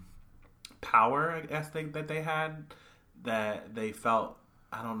power, I guess that they had, that they felt,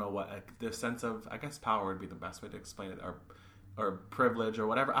 I don't know what, the sense of, I guess power would be the best way to explain it, or privilege or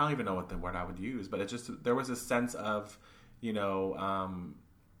whatever. I don't even know what the word I would use, but it just, there was a sense of,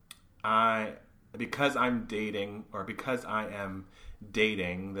 because I'm dating, or because I am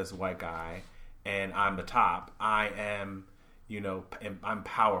dating this white guy and I'm the top, I am I'm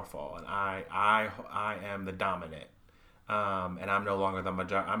powerful and I am the dominant. And I'm no longer the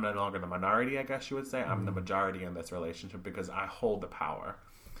minority, I guess you would say. I'm the majority in this relationship because I hold the power.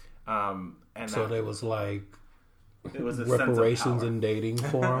 And so there was like it was a reparations in dating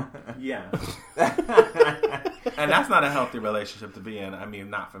for him. Yeah. And that's not a healthy relationship to be in. I mean,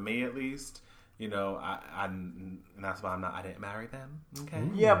 not for me at least. And that's why I didn't marry them. Okay.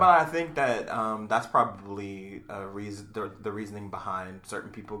 Yeah, but I think that that's probably a reason, the reasoning behind certain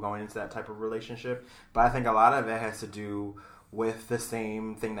people going into that type of relationship. But I think a lot of it has to do with the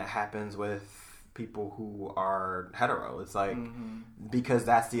same thing that happens with people who are hetero. It's like, because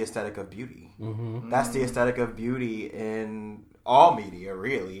that's the aesthetic of beauty. That's the aesthetic of beauty in all media,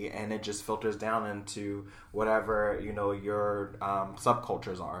 really, and it just filters down into whatever your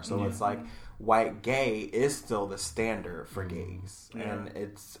subcultures are. So it's like white gay is still the standard for gays, and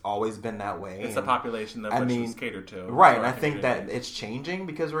it's always been that way. It's a population that is catered to, right? And I think that it's changing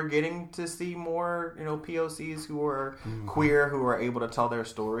because we're getting to see more POCs who are queer, who are able to tell their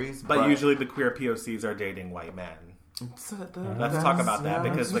stories. But usually the queer POCs are dating white men. Let's talk about that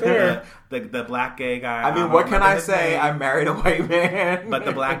because the black gay guy. I mean, what can I say? I married a white man. But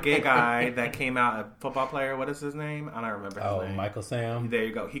the black gay guy that came out, a football player, what is his name? I don't remember his name. Michael Sam. There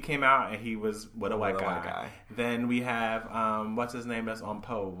you go. He came out and he was with a white guy. Then we have, what's his name that's on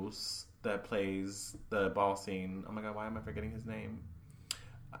Pose that plays the ball scene. Oh my God, why am I forgetting his name?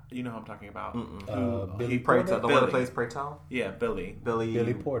 You know who I'm talking about. Billy Porter. The one that plays Pray Tell? Yeah, Billy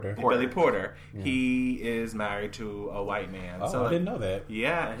Porter. Billy Porter. Yeah. He is married to a white man. Oh, so I didn't know that.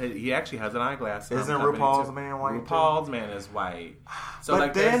 Yeah, he actually has an eyeglass. Isn't RuPaul's man white? RuPaul's man is white. So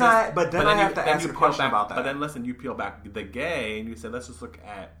but then I have to ask a question about that. But then listen, you peel back the gay and you say, let's just look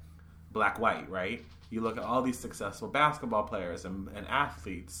at black-white, right? You look at all these successful basketball players and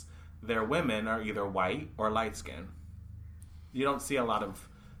athletes. Their women are either white or light-skinned. You don't see a lot of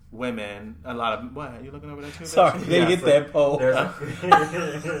women, what? Are you looking over there too? Sorry, they hit that pole. Yeah,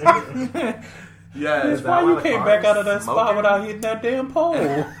 that's why you came back out of that spot without hitting that damn pole.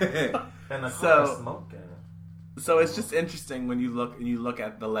 And the car smoking. So it's just interesting when you look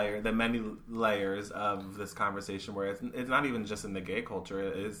at the many layers of this conversation, where it's not even just in the gay culture;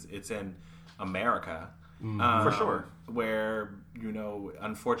 it's in America, for sure. Where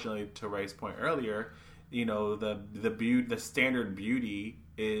unfortunately, to Ray's point earlier, the standard beauty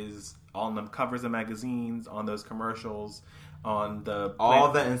is on the covers of magazines, on those commercials, on the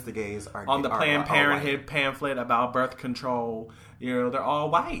instigays are on the are Planned Parenthood pamphlet about birth control. They're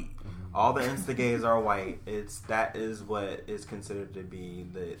all white. All the instigays are white. That is what is considered to be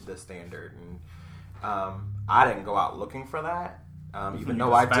the standard, and I didn't go out looking for that. Even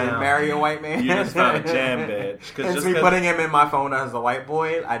though I did marry a white man. You just found a jam, bitch. It's me putting him in my phone as a white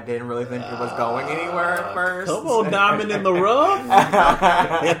boy. I didn't really think it was going anywhere at first. Come on, Diamond in the rough.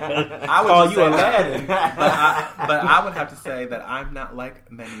 I would call you Aladdin. But I would have to say that I'm not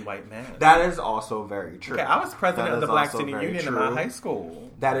like many white men. That is also very true. Okay, I was president of the Black Student Union in my high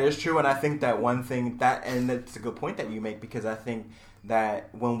school. That is true, and I think that one thing and it's a good point that you make, because I think that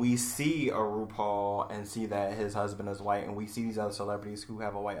when we see a RuPaul and see that his husband is white, and we see these other celebrities who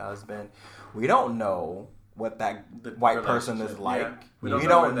have a white husband, we don't know what that white person is like. Yeah. We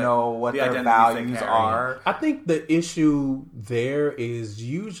don't know what their values are. I think the issue there is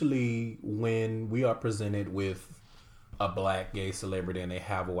usually when we are presented with a black gay celebrity and they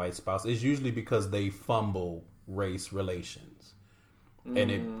have a white spouse, it's usually because they fumble race relations.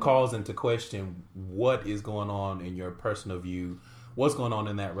 And it calls into question what is going on in your personal view. What's going on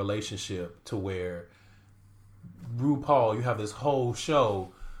in that relationship to where RuPaul, you have this whole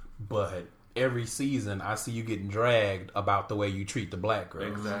show, but every season I see you getting dragged about the way you treat the black girl.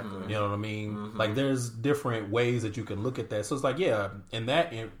 Exactly. You know what I mean? Like there's different ways that you can look at that. So it's like, yeah, in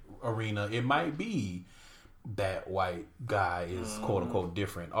that arena, it might be that white guy is quote unquote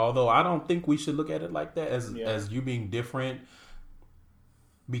different. Although I don't think we should look at it like that as you being different,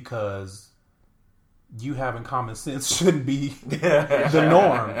 because you having common sense shouldn't be the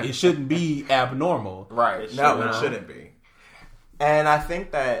norm. It shouldn't be abnormal. Right. It shouldn't be. And I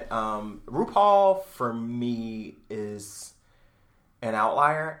think that RuPaul, for me, is an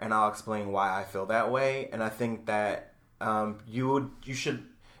outlier, and I'll explain why I feel that way. And I think that you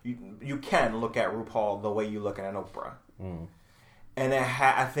can look at RuPaul the way you look at an Oprah. And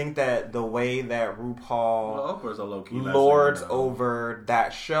I think that the way that RuPaul Oprah's a low-key lords over that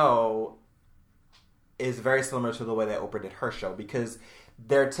show is very similar to the way that Oprah did her show, because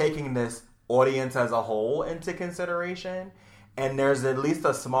they're taking this audience as a whole into consideration, and there's at least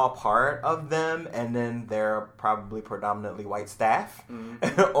a small part of them, and then they're probably predominantly white staff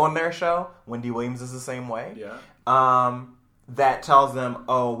on their show. Wendy Williams is the same way. Yeah. that tells them,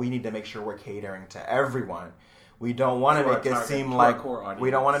 oh, we need to make sure we're catering to everyone. We don't want to make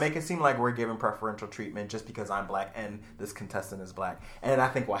it seem like we're giving preferential treatment just because I'm black and this contestant is black. And I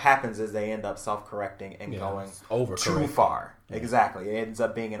think what happens is they end up self-correcting and going too far. Yeah. Exactly. It ends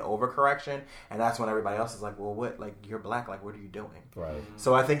up being an overcorrection, and that's when everybody else is like, well, what? Like, you're black. Like, what are you doing? Right.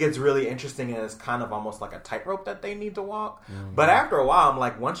 So I think it's really interesting, and it's kind of almost like a tightrope that they need to walk. Mm-hmm. But after a while, I'm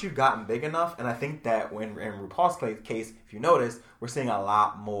like, once you've gotten big enough, and I think that when in RuPaul's case, if you notice, we're seeing a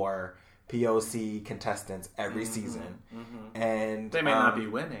lot more POC contestants every season, and they may not be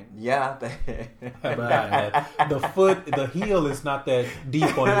winning. Yeah, the heel is not that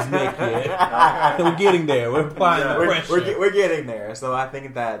deep on his neck yet. We're getting there. We're applying the pressure. We're getting there. So I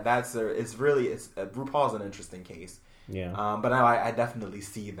think that RuPaul's an interesting case. Yeah. But I definitely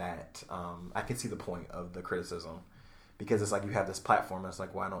see that. I can see the point of the criticism because it's like you have this platform. And it's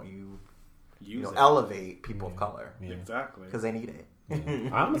like, why don't you elevate people of color? Yeah. Exactly, because they need it.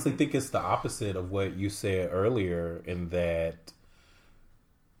 I honestly think it's the opposite of what you said earlier, in that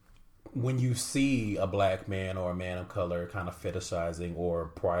when you see a black man or a man of color kind of fetishizing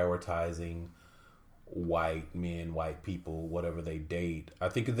or prioritizing white men, white people, whatever they date, I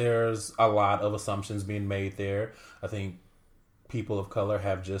think there's a lot of assumptions being made there. I think people of color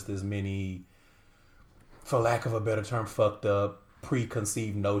have just as many, for lack of a better term, fucked up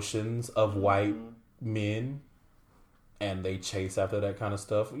preconceived notions of white men. And they chase after that kind of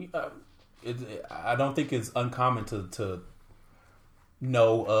stuff. I don't think it's uncommon to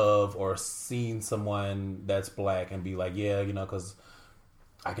know of or seen someone that's black and be like, yeah, because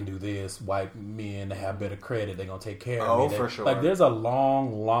I can do this. White men have better credit. They're going to take care of me. For sure. Like, there's a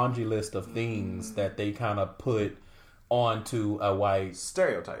long laundry list of things that they kind of put onto a white...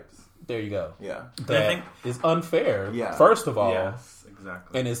 stereotypes. There you go. Yeah. That I think is unfair, yeah. First of all. Yes,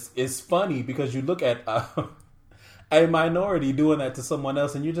 exactly. And it's funny because you look at... a minority doing that to someone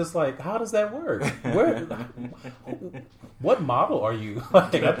else, and you're just like, how does that work? What model are you?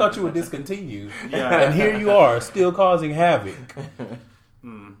 Like, I thought you were discontinued, and here you are still causing havoc.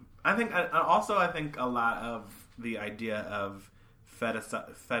 I think a lot of the idea of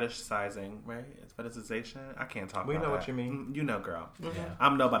fetishizing, right? It's fetishization. I can't talk. We about know that. what you mean. You know, girl. Yeah.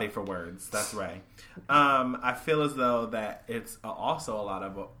 I'm nobody for words. That's right. I feel as though that it's also a lot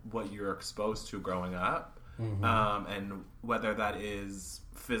of what you're exposed to growing up. And whether that is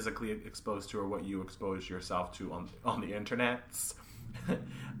physically exposed to or what you expose yourself to on the internets.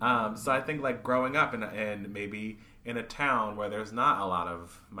 So I think like growing up and maybe in a town where there's not a lot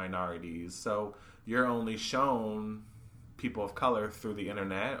of minorities, so you're only shown people of color through the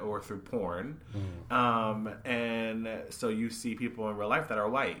internet or through porn, and so you see people in real life that are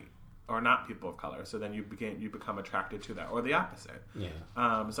white or not people of color, so then you become attracted to that, or the opposite. Yeah.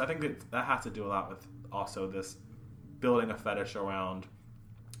 So I think that has to do a lot with also this building a fetish around,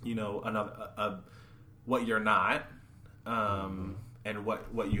 what you're not, and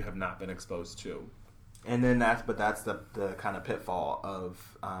what you have not been exposed to. And then that's the kind of pitfall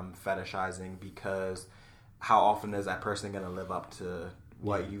of fetishizing, because how often is that person going to live up to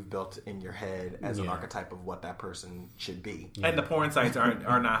what you've built in your head as an archetype of what that person should be? And the porn sites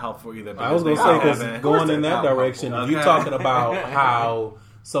are not helpful either. I was going to say, because going in that direction, if you're talking about how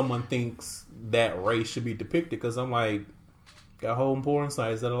someone thinks that race should be depicted, because I'm like, got whole porn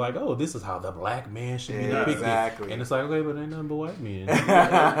sites that are like, oh, this is how the black man should be depicted. Exactly. And it's like, okay, but ain't nothing but white men.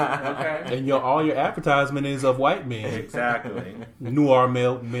 Okay. And all your advertisement is of white men. Exactly. Noir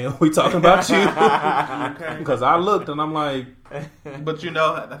male, we talking about you. Okay. Because I looked and I'm like... But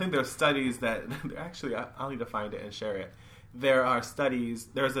I think there's studies that... Actually, I'll need to find it and share it. There are studies...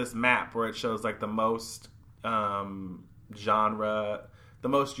 There's this map where it shows like the most genre... The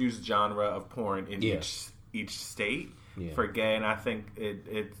most used genre of porn in each state for gay, and I think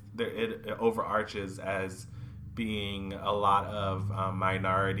it overarches as being a lot of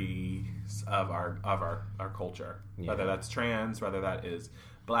minorities of our culture, whether that's trans, whether that is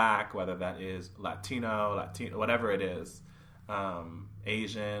black, whether that is Latino, whatever it is,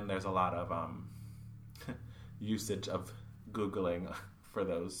 Asian. There's a lot of usage of Googling for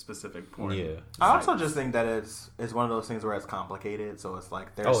those specific porn. Yeah. I also just think that it's one of those things where it's complicated, so it's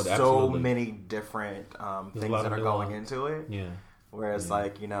like there's so many different things that are going into it. Yeah. Where it's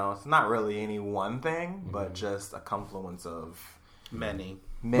like, it's not really any one thing, but just a confluence of many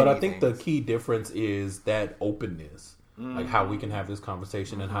But I think things. the key difference is that openness. Like how we can have this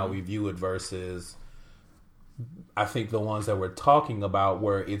conversation and how we view it versus I think the ones that we're talking about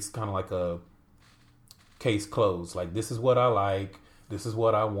where it's kind of like a case closed. Like, this is what I like. This is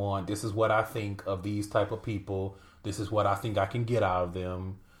what I want. This is what I think of these type of people. This is what I think I can get out of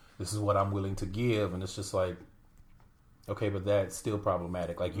them. This is what I'm willing to give. And it's just like, Okay, but that's still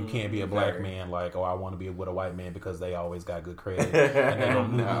problematic. Like, you can't be a black very. man like, oh, I want to be with a white man because they always got good credit and they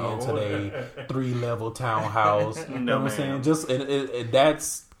don't move me into their 3-level townhouse. You know what I'm saying? Just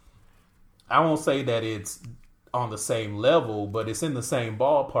that's. I won't say that it's on the same level, but it's in the same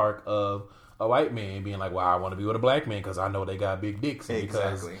ballpark of a white man being like, well, I want to be with a black man because I know they got big dicks and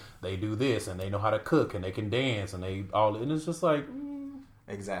because they do this and they know how to cook and they can dance and they all. And it's just like,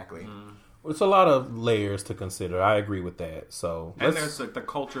 Exactly. it's a lot of layers to consider. I agree with that. So, And there's like the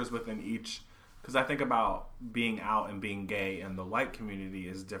cultures within each. Because I think about being out and being gay in the white community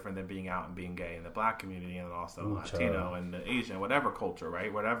is different than being out and being gay in the black community and also Latino child. and the Asian, whatever culture,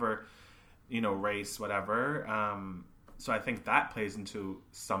 right? Whatever, race, whatever. So I think that plays into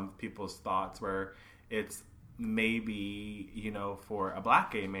some people's thoughts where it's maybe, for a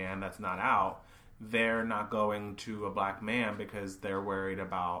black gay man that's not out, they're not going to a black man because they're worried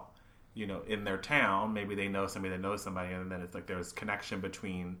about, in their town, maybe they know somebody that knows somebody, and then it's like there's connection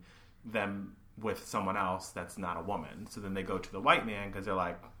between them with someone else that's not a woman. So then they go to the white man because they're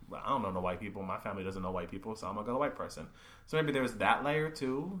like, well, I don't know no white people. My family doesn't know white people, so I'm going to go to the white person. So maybe there's that layer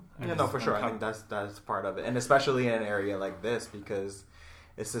too. Yeah, no, for sure. I think that's part of it. And especially in an area like this, because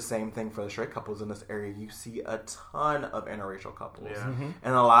it's the same thing for the straight couples in this area. You see a ton of interracial couples. Yeah.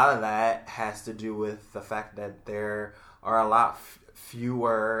 And a lot of that has to do with the fact that there are a lot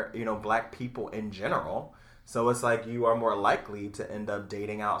fewer, black people in general. So it's like you are more likely to end up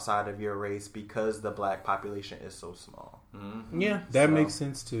dating outside of your race because the black population is so small. yeah, that makes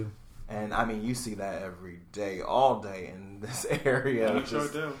sense too. And I mean, you see that every day, all day in this area. You sure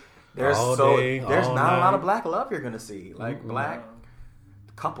do. There's All so day, there's all not a lot night. of black love you're gonna see, like black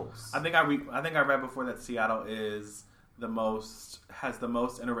couples. I think I read before that Seattle has the most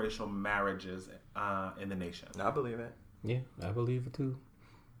interracial marriages in the nation. I believe it. Yeah, I believe it too.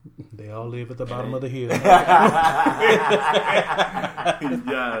 They all live at the bottom of the hill.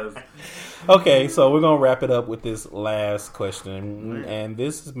 Yes. Okay, so we're going to wrap it up with this last question. And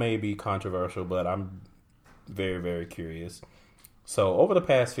this may be controversial, but I'm very, very curious. So over the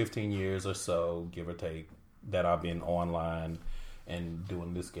past 15 years or so, give or take, that I've been online and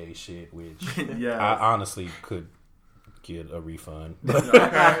doing this gay shit, which Yes. I honestly could get a refund. But,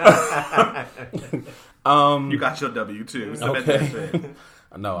 You got your W-2. So Okay. that's it.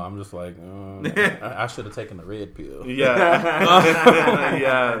 no, I'm just like, I should have taken the red pill. Yeah.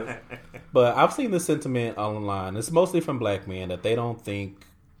 Yeah. But I've seen this sentiment online. It's mostly from black men that they don't think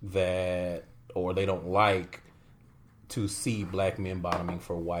that, or they don't like to see black men bottoming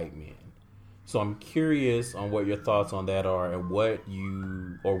for white men. So I'm curious on what your thoughts on that are and what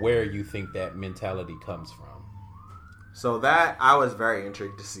you, or where you think that mentality comes from. So that I was very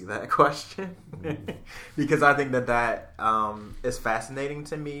intrigued to see that question because I think that is fascinating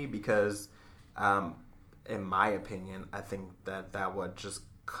to me because, in my opinion, I think that would just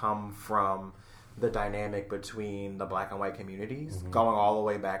come from the dynamic between the black and white communities going all the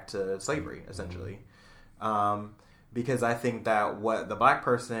way back to slavery, essentially. Because I think that what the black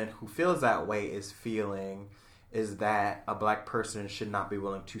person who feels that way is feeling is that a black person should not be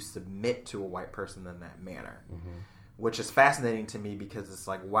willing to submit to a white person in that manner. Which is fascinating to me because it's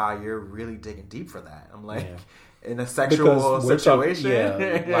like, wow, you're really digging deep for that. I'm like, in a sexual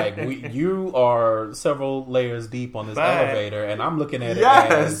situation. You are several layers deep on this But- elevator, and I'm looking at it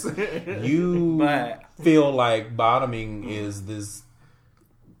Yes. as you But- feel like bottoming is this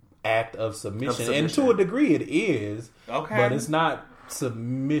act of submission. And to a degree it is, Okay. but it's not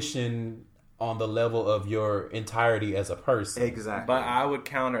submission on the level of your entirety as a person. Exactly. But I would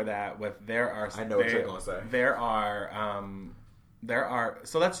counter that with I know what you're gonna say. There are.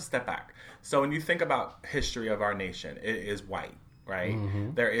 So let's just step back. So when you think about history of our nation, it is white, right?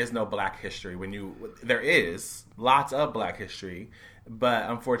 There is no black history. There is lots of black history, but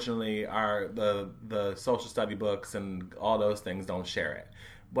unfortunately, the social study books and all those things don't share it.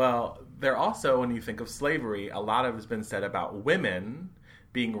 Well, there also, when you think of slavery, a lot of has been said about women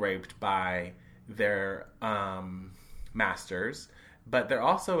being raped by their masters, but there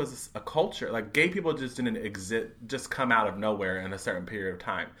also is a culture, like gay people just didn't just come out of nowhere in a certain period of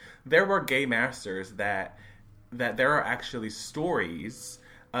time. There were gay masters that there are actually stories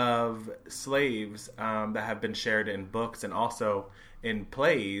of slaves that have been shared in books and also in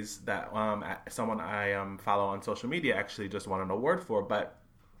plays that someone I follow on social media actually just won an award for, but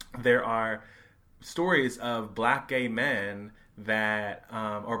there are stories of black gay men that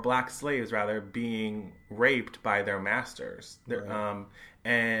or black slaves rather being raped by their masters.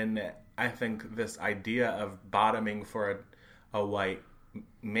 And I think this idea of bottoming for a white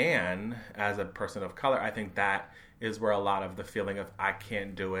man as a person of color, I think that is where a lot of the feeling of I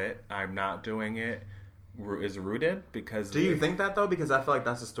can't do it, I'm not doing it, is rooted. Because Do you think that though? Because I feel like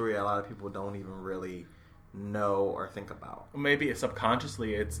that's a story a lot of people don't even really know or think about. maybe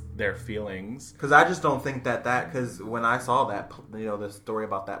subconsciously it's their feelings? Because I just don't think that because when I saw that, the story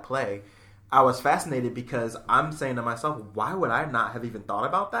about that play, I was fascinated because I'm saying to myself, why would I not have even thought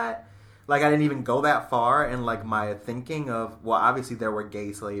about that? Like, I didn't even go that far in, like, my thinking of, well, obviously there were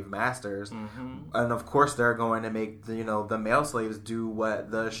gay slave masters. And, of course, they're going to make, the male slaves do what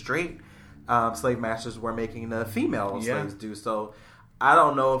the straight slave masters were making the female slaves do. So, I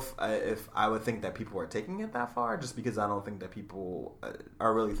don't know if I would think that people are taking it that far, just because I don't think that people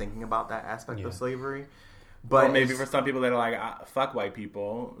are really thinking about that aspect of slavery. But Or maybe for some people that are like, fuck white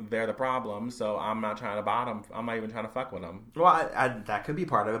people, they're the problem, so I'm not trying to bottom. I'm not even trying to fuck with them. Well, I that could be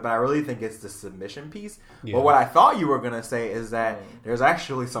part of it, but I really think it's the submission piece. Yeah. But what I thought you were going to say is that there's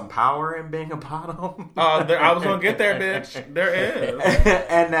actually some power in being a bottom. I was going to get there, bitch. There is.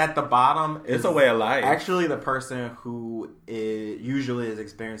 And at the bottom is it's a way of life. Actually, the person who usually is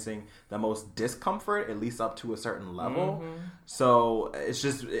experiencing the most discomfort, at least up to a certain level. So it's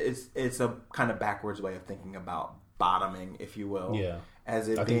just it's a kind of backwards way of thinking about bottoming, if you will. Yeah. As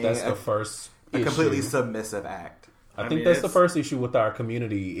it I being think that's the first a completely issue. Submissive act. I think that's the first issue with our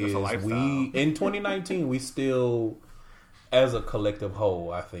community is a lifestyle. we in 2019 we still, as a collective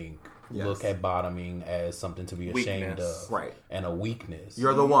whole, I think look at bottoming as something to be ashamed Weakness. of, Right. and a weakness.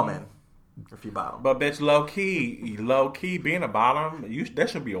 You're the woman if you bottom. But bitch, low key, being a bottom, there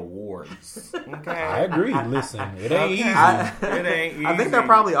should be awards. Okay, I agree. Listen, it ain't easy. It ain't easy. I think there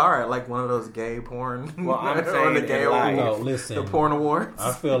probably are like one of those gay porn. Well, I'm or saying the gay in life. awards, No, listen. the porn awards.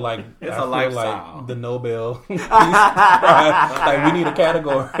 I feel like It's I a feel lifestyle. like the Nobel Peace Prize. Like we need a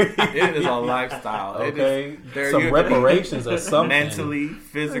category. It is a lifestyle. Okay, There some you- reparations or something. mentally,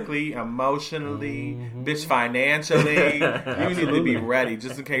 physically, emotionally, bitch, financially. You need to be ready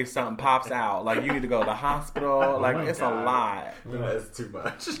just in case something pops out. Like you need to go to the hospital. Like it's a lot. That's too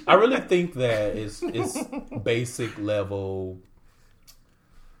much. I really think that it's basic level.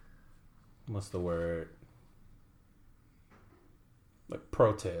 What's the word? Like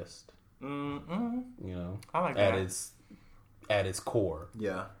protest. You know, I like at that. at its core.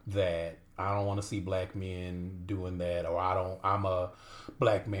 Yeah. That I don't want to see black men doing that, or I'm a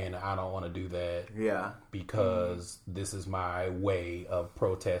black man and I don't want to do that. Yeah. Because this is my way of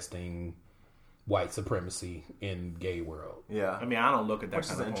protesting white supremacy in gay world. Yeah. I mean, I don't look at that Which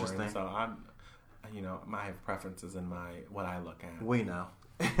kind is of porn, interesting. so I have preferences in what I look at. We know.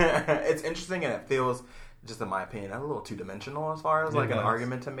 It's interesting, and it feels, just in my opinion, a little two-dimensional as far as like an does.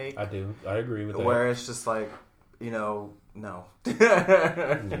 argument to make. I agree with that. Where it's just like, no.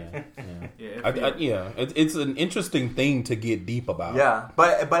 Yeah. It's It's an interesting thing to get deep about. Yeah,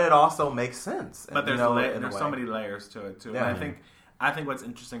 but it also makes sense. But there's in a there's way. so many layers to it too. Yeah. And I think what's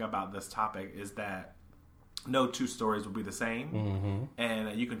interesting about this topic is that no two stories will be the same,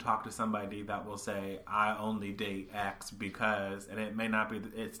 and you can talk to somebody that will say, "I only date X because," and it may not be.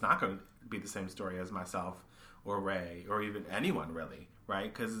 It's not going to be the same story as myself or Ray or even anyone really,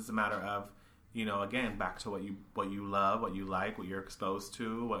 right? Because it's a matter of, again, back to what you love, what you like, what you're exposed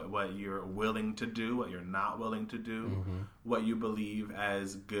to, what you're willing to do, what you're not willing to do, what you believe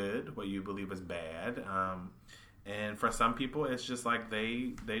as good, what you believe as bad. And for some people, it's just like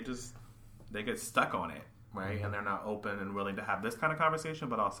they get stuck on it, right? And they're not open and willing to have this kind of conversation,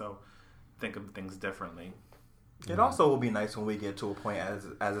 but also think of things differently. It also will be nice when we get to a point as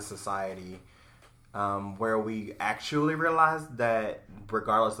a society where we actually realize that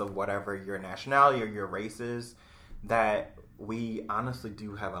regardless of whatever your nationality or your race is, that we honestly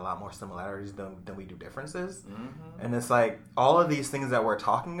do have a lot more similarities than we do differences. And it's like all of these things that we're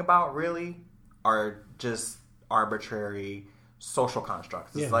talking about really are just arbitrary social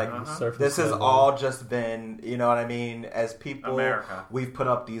constructs. It's like this has all just been, you know what I mean, as people, America. We've put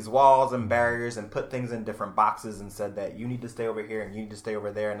up these walls and barriers and put things in different boxes and said that you need to stay over here and you need to stay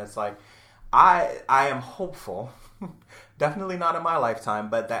over there. And it's like, I am hopeful, definitely not in my lifetime,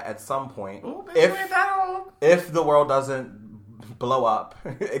 but that at some point, if the world doesn't blow up,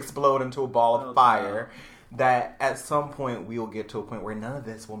 explode into a ball of fire, that at some point we will get to a point where none of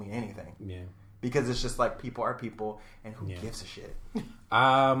this will mean anything. Yeah. Because it's just like people are people, and who gives a shit?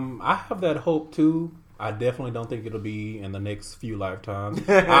 I have that hope too. I definitely don't think it'll be in the next few lifetimes.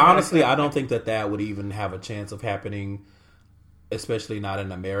 I don't think that would even have a chance of happening, especially not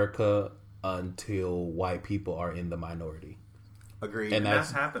in America, until white people are in the minority. Agreed. And And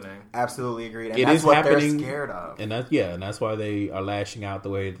that's that's happening. Absolutely agreed. And it that's is what happening, they're scared of. and that's why they are lashing out the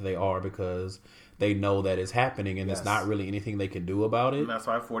way that they are, because they know that it's happening, and Yes. it's not really anything they can do about it. And that's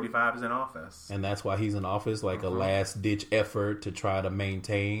why 45 is in office. And that's why he's in office, like a last ditch effort to try to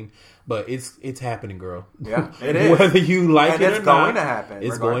maintain. But it's happening, girl. Yeah, it is. Whether you like And it it's or not, going to happen,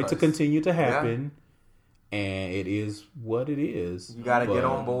 it's going to regardless. continue to happen, and it is what it is. You got to get But-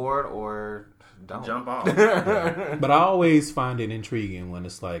 on board or don't. Jump off. But I always find it intriguing when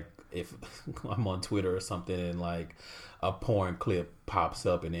it's like, if I'm on Twitter or something and like a porn clip pops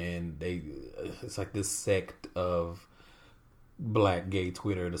up, and then it's like this sect of black gay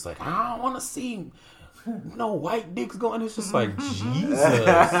Twitter that's like, I don't want to see no white dicks going. It's just like, Jesus.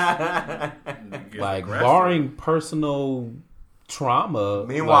 Like, aggressive. barring personal trauma.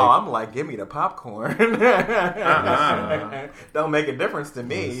 Meanwhile, like, I'm like, give me the popcorn. Don't make a difference to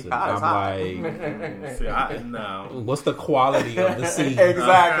me. listen, Hot is I'm hot. like, See, no. what's the quality of the scene?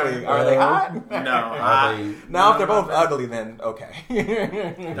 Exactly. Are they hot? No. Are they- Now, if they're both ugly, then okay.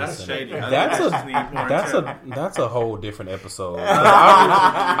 That's shady. That's just need porn, too. that's a whole different episode.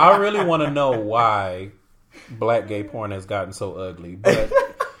 I really want to know why black gay porn has gotten so ugly. But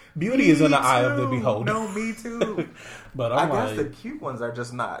beauty is in the eye of the beholder. No, me too. But I I'm guess the like, cute ones are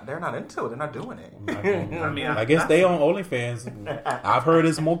just not. They're not into it. They're not doing it. I guess they on OnlyFans. I've heard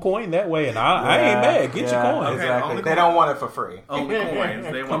it's more coin that way, and I ain't mad. Get your coins. Okay, Exactly. only They don't want it for free. Only coins.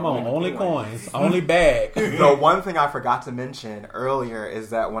 They Come want on, only coins, only bag. The one thing I forgot to mention earlier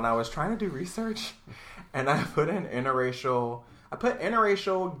is that when I was trying to do research, and I put in interracial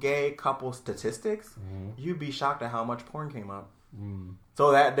gay couple statistics, you'd be shocked at how much porn came up.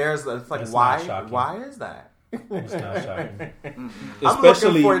 So that it's like, That's not shocking. why is that? It's not shocking. I'm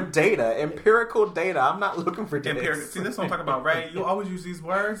looking for data, empirical data. I'm not looking for data. See, this is what I'm talking about, Ray. You always use these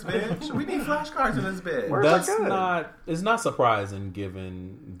words, bitch. We need flashcards in this bitch. Words are That's good. not. It's not surprising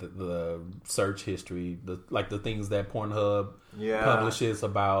given the search history, the things that Pornhub publishes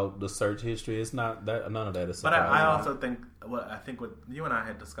about the search history. It's not that none of that is But surprising. I also think what you and I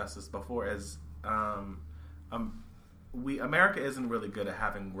had discussed this before is America isn't really good at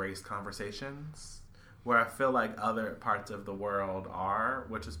having race conversations, where I feel like other parts of the world are,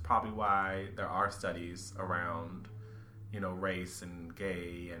 which is probably why there are studies around, race and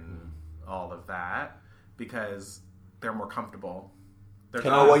gay and all of that, because they're more comfortable. They're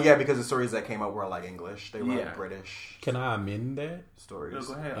Because the stories that came up were like English. They were Yeah. like British Can I amend that? stories.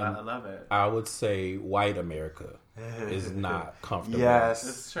 No, go ahead. I love it. I would say white America is not comfortable. Yes,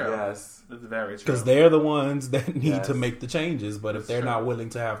 It's true. yes. It's very true. Because they're the ones that need Yes. to make the changes. But if That's they're true. not willing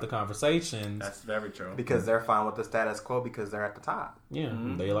to have the conversations, That's very true. Because they're fine with the status quo because they're at the top. yeah,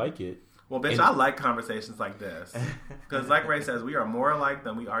 they like it. Well, bitch, And- I like conversations like this because, like Ray says, we are more alike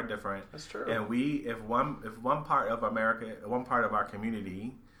than we are different. That's true. And if one part of America, one part of our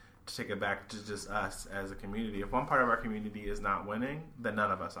community, to take it back to just us as a community, if one part of our community is not winning, then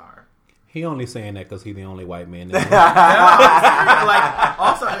none of us are. He only saying that because he's the only white man in the room. Like,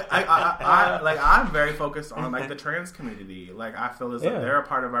 also, I'm very focused on like the trans community. Like, I feel as though Yeah. they're a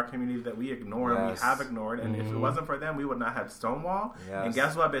part of our community that we ignore and we Yes. have ignored. And if it wasn't for them, we would not have Stonewall. Yes. And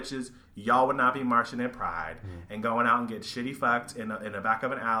guess what, bitches? Y'all would not be marching at Pride and going out and get shitty fucked in the back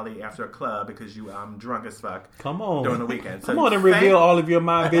of an alley after a club because you drunk as fuck. Come on. During the weekend. Come on and reveal all of your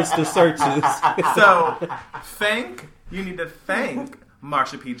My Vista searches. So, you need to thank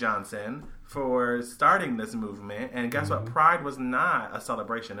Marsha P. Johnson for starting this movement. And guess what? Pride was not a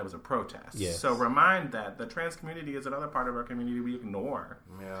celebration, it was a protest. Yes. So remind that the trans community is another part of our community we ignore.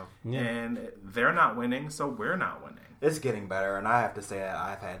 Yeah. And they're not winning, so we're not winning. It's getting better, and I have to say that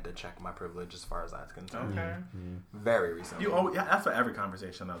I've had to check my privilege as far as that's concerned. Okay. Very recently. That's for every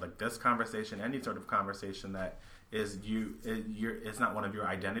conversation though. Like this conversation, any sort of conversation that is it's not one of your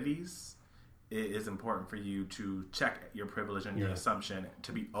identities. It is important for you to check your privilege and your assumption,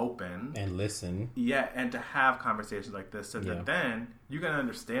 to be open. And listen. Yeah, and to have conversations like this so Yeah. that then you're going to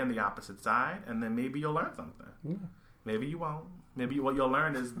understand the opposite side and then maybe you'll learn something. Yeah. Maybe you won't. Maybe what you'll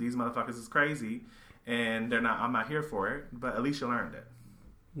learn is these motherfuckers is crazy and I'm not here for it, but at least you learned it.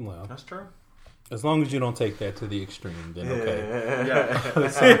 Well, That's true. as long as you don't take that to the extreme, then okay.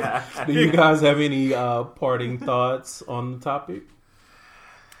 Yeah. Do you guys have any parting thoughts on the topic?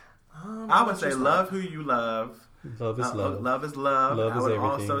 I would say love who you love. Love is love. Love is love. Love I is would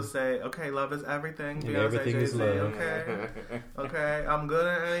everything. also say, okay, love is everything. And Beyonce, everything is Jay-Z, love. Okay. Okay, I'm good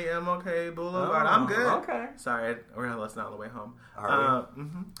at AM, okay, Boulevard. I'm good. Okay. Sorry, let's not on the way home. Are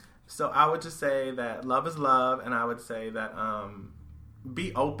So I would just say that love is love, and I would say that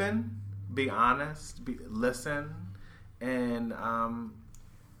be open, be honest, listen, and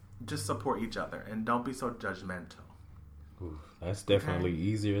just support each other, and don't be so judgmental. Ooh, that's definitely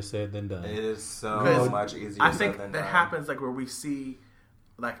easier said than done. It is so Because much easier. I said think than that done. happens like where we see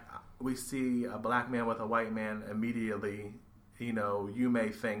a black man with a white man immediately. You know, you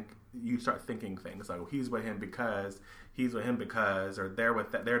start thinking things like, well, he's with him because, or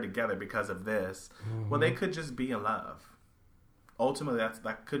they're together because of this. Well, they could just be in love. Ultimately,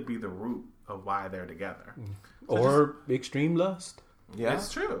 that could be the root of why they're together. So Or extreme lust. Yeah.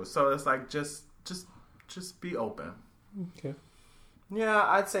 it's true. So it's like just be open. Okay. Yeah,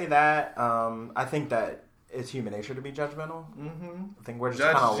 I'd say that. I think that it's human nature to be judgmental. Mm-hmm. I think we're just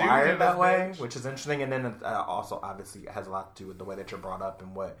Judge kind of you, wired that way, bitch. which is interesting. And then it also obviously has a lot to do with the way that you're brought up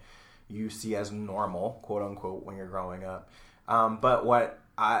and what you see as normal, quote unquote, when you're growing up. But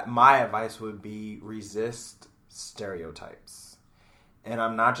my advice would be resist stereotypes. And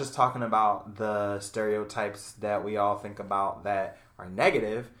I'm not just talking about the stereotypes that we all think about that are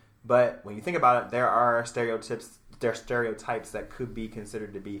negative, but when you think about it, there are stereotypes that could be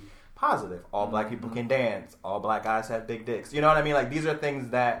considered to be positive. All black people can dance. All black guys have big dicks. You know what I mean? Like, these are things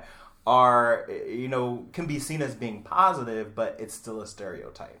that are, can be seen as being positive, but it's still a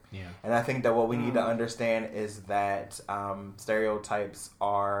stereotype. Yeah. And I think that what we need to understand is that stereotypes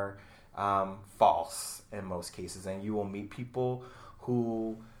are false in most cases, and you will meet people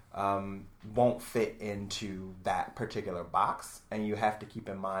who won't fit into that particular box, and you have to keep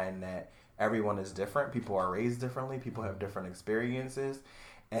in mind that everyone is different. People are raised differently. People have different experiences.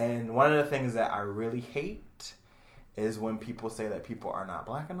 And one of the things that I really hate is when people say that people are not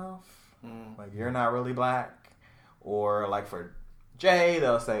black enough. Like, you're not really black. Or like for Jay,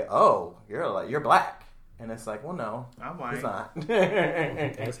 they'll say, oh, you're black. And it's like, well, no, I'm white. it's not.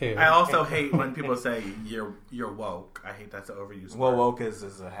 That's hell. I also hate when people say you're woke. I hate that's an overused Well, word. woke is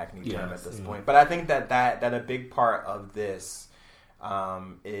a hackneyed term Yes, at this yeah. point. But I think that a big part of this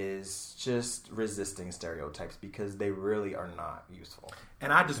is just resisting stereotypes, because they really are not useful.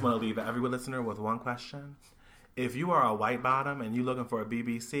 And I just want to leave every listener with one question. If you are a white bottom and you're looking for a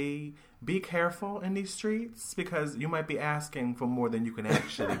BBC, be careful in these streets, because you might be asking for more than you can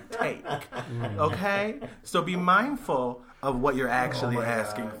actually take. Okay? So be mindful of what you're actually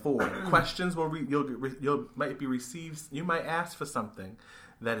asking for. Questions you might ask for something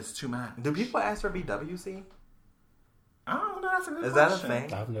that is too much. Do people ask for BWC? I don't know. That's a good Is that a question.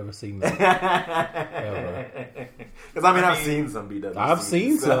 thing? I've never seen that. Ever. Because I've seen some BWC. I've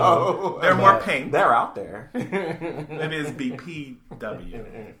seen so They're more pink. They're out there. Maybe it's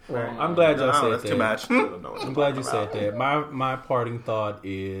BPW. Well, I'm glad y'all No, said that's that. too much. I'm glad you said that. My parting thought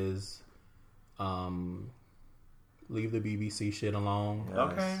is, leave the BBC shit alone.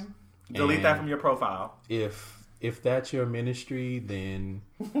 Okay. Delete that from your profile. If that's your ministry, then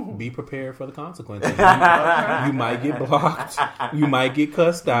be prepared for the consequences. You might get blocked. You might get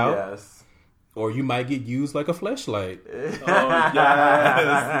cussed out. Yes. Or you might get used like a fleshlight. Oh,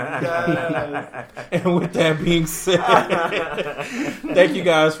 yes. And with that being said, thank you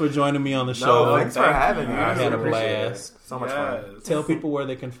guys for joining me on the show. No, thanks for having me. I had a appreciate blast. it. So much fun. Yes. Tell people where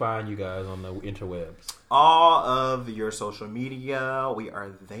they can find you guys on the interwebs. All of your social media, we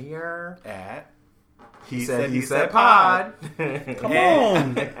are there. At He said pod. Come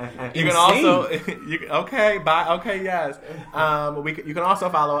on. You can also yes. You can also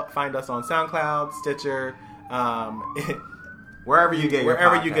find us on SoundCloud, Stitcher, Wherever you get your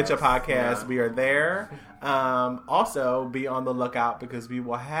podcast. Yeah. We are there. Also, be on the lookout, because we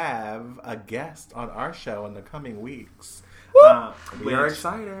will have a guest on our show in the coming weeks. We are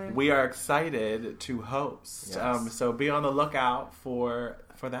excited. We are excited to host. Yes. So be on the lookout for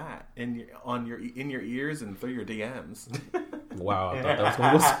that in your ears and through your DMs. Wow, I thought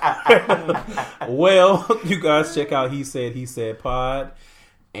that was one. Well, you guys check out He Said Pod,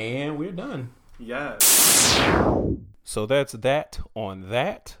 and we're done. Yes. So that's that on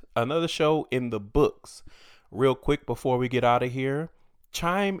that. Another show in the books. Real quick before we get out of here,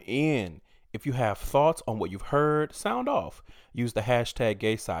 chime in. If you have thoughts on what you've heard, sound off. Use the hashtag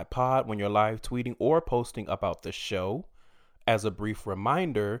GaySidePod when you're live tweeting or posting about the show. As a brief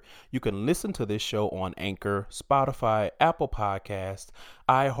reminder, you can listen to this show on Anchor, Spotify, Apple Podcasts,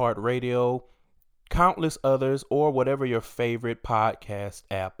 iHeartRadio, countless others, or whatever your favorite podcast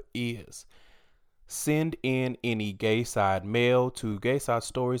app is. Send in any gay side mail to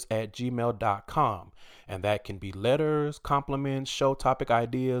gaysidestories@gmail.com. And that can be letters, compliments, show topic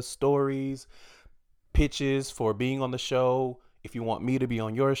ideas, stories, pitches for being on the show. If you want me to be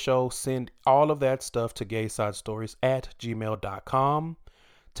on your show, send all of that stuff to gaysidestories@gmail.com.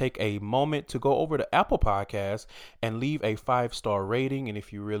 Take a moment to go over to Apple Podcasts and leave a 5-star rating. And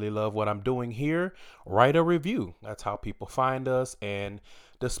if you really love what I'm doing here, write a review. That's how people find us. And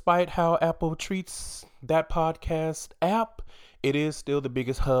despite how Apple treats that podcast app, it is still the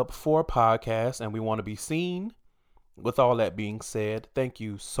biggest hub for podcasts, and we want to be seen. With all that being said, thank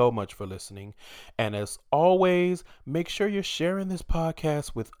you so much for listening. And as always, make sure you're sharing this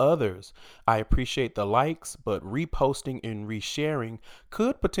podcast with others. I appreciate the likes, but reposting and resharing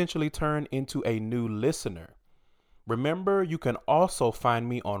could potentially turn into a new listener. Remember, you can also find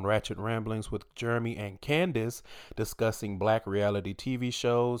me on Ratchet Ramblings with Jeremy and Candace, discussing black reality TV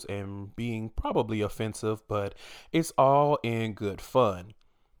shows and being probably offensive, but it's all in good fun.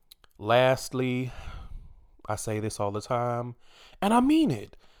 Lastly, I say this all the time, and I mean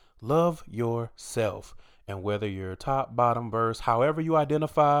it. Love yourself. And whether you're top, bottom, verse, however you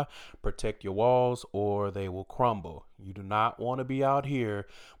identify, protect your walls or they will crumble. You do not want to be out here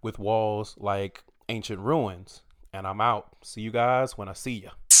with walls like ancient ruins. And I'm out. See you guys when I see you.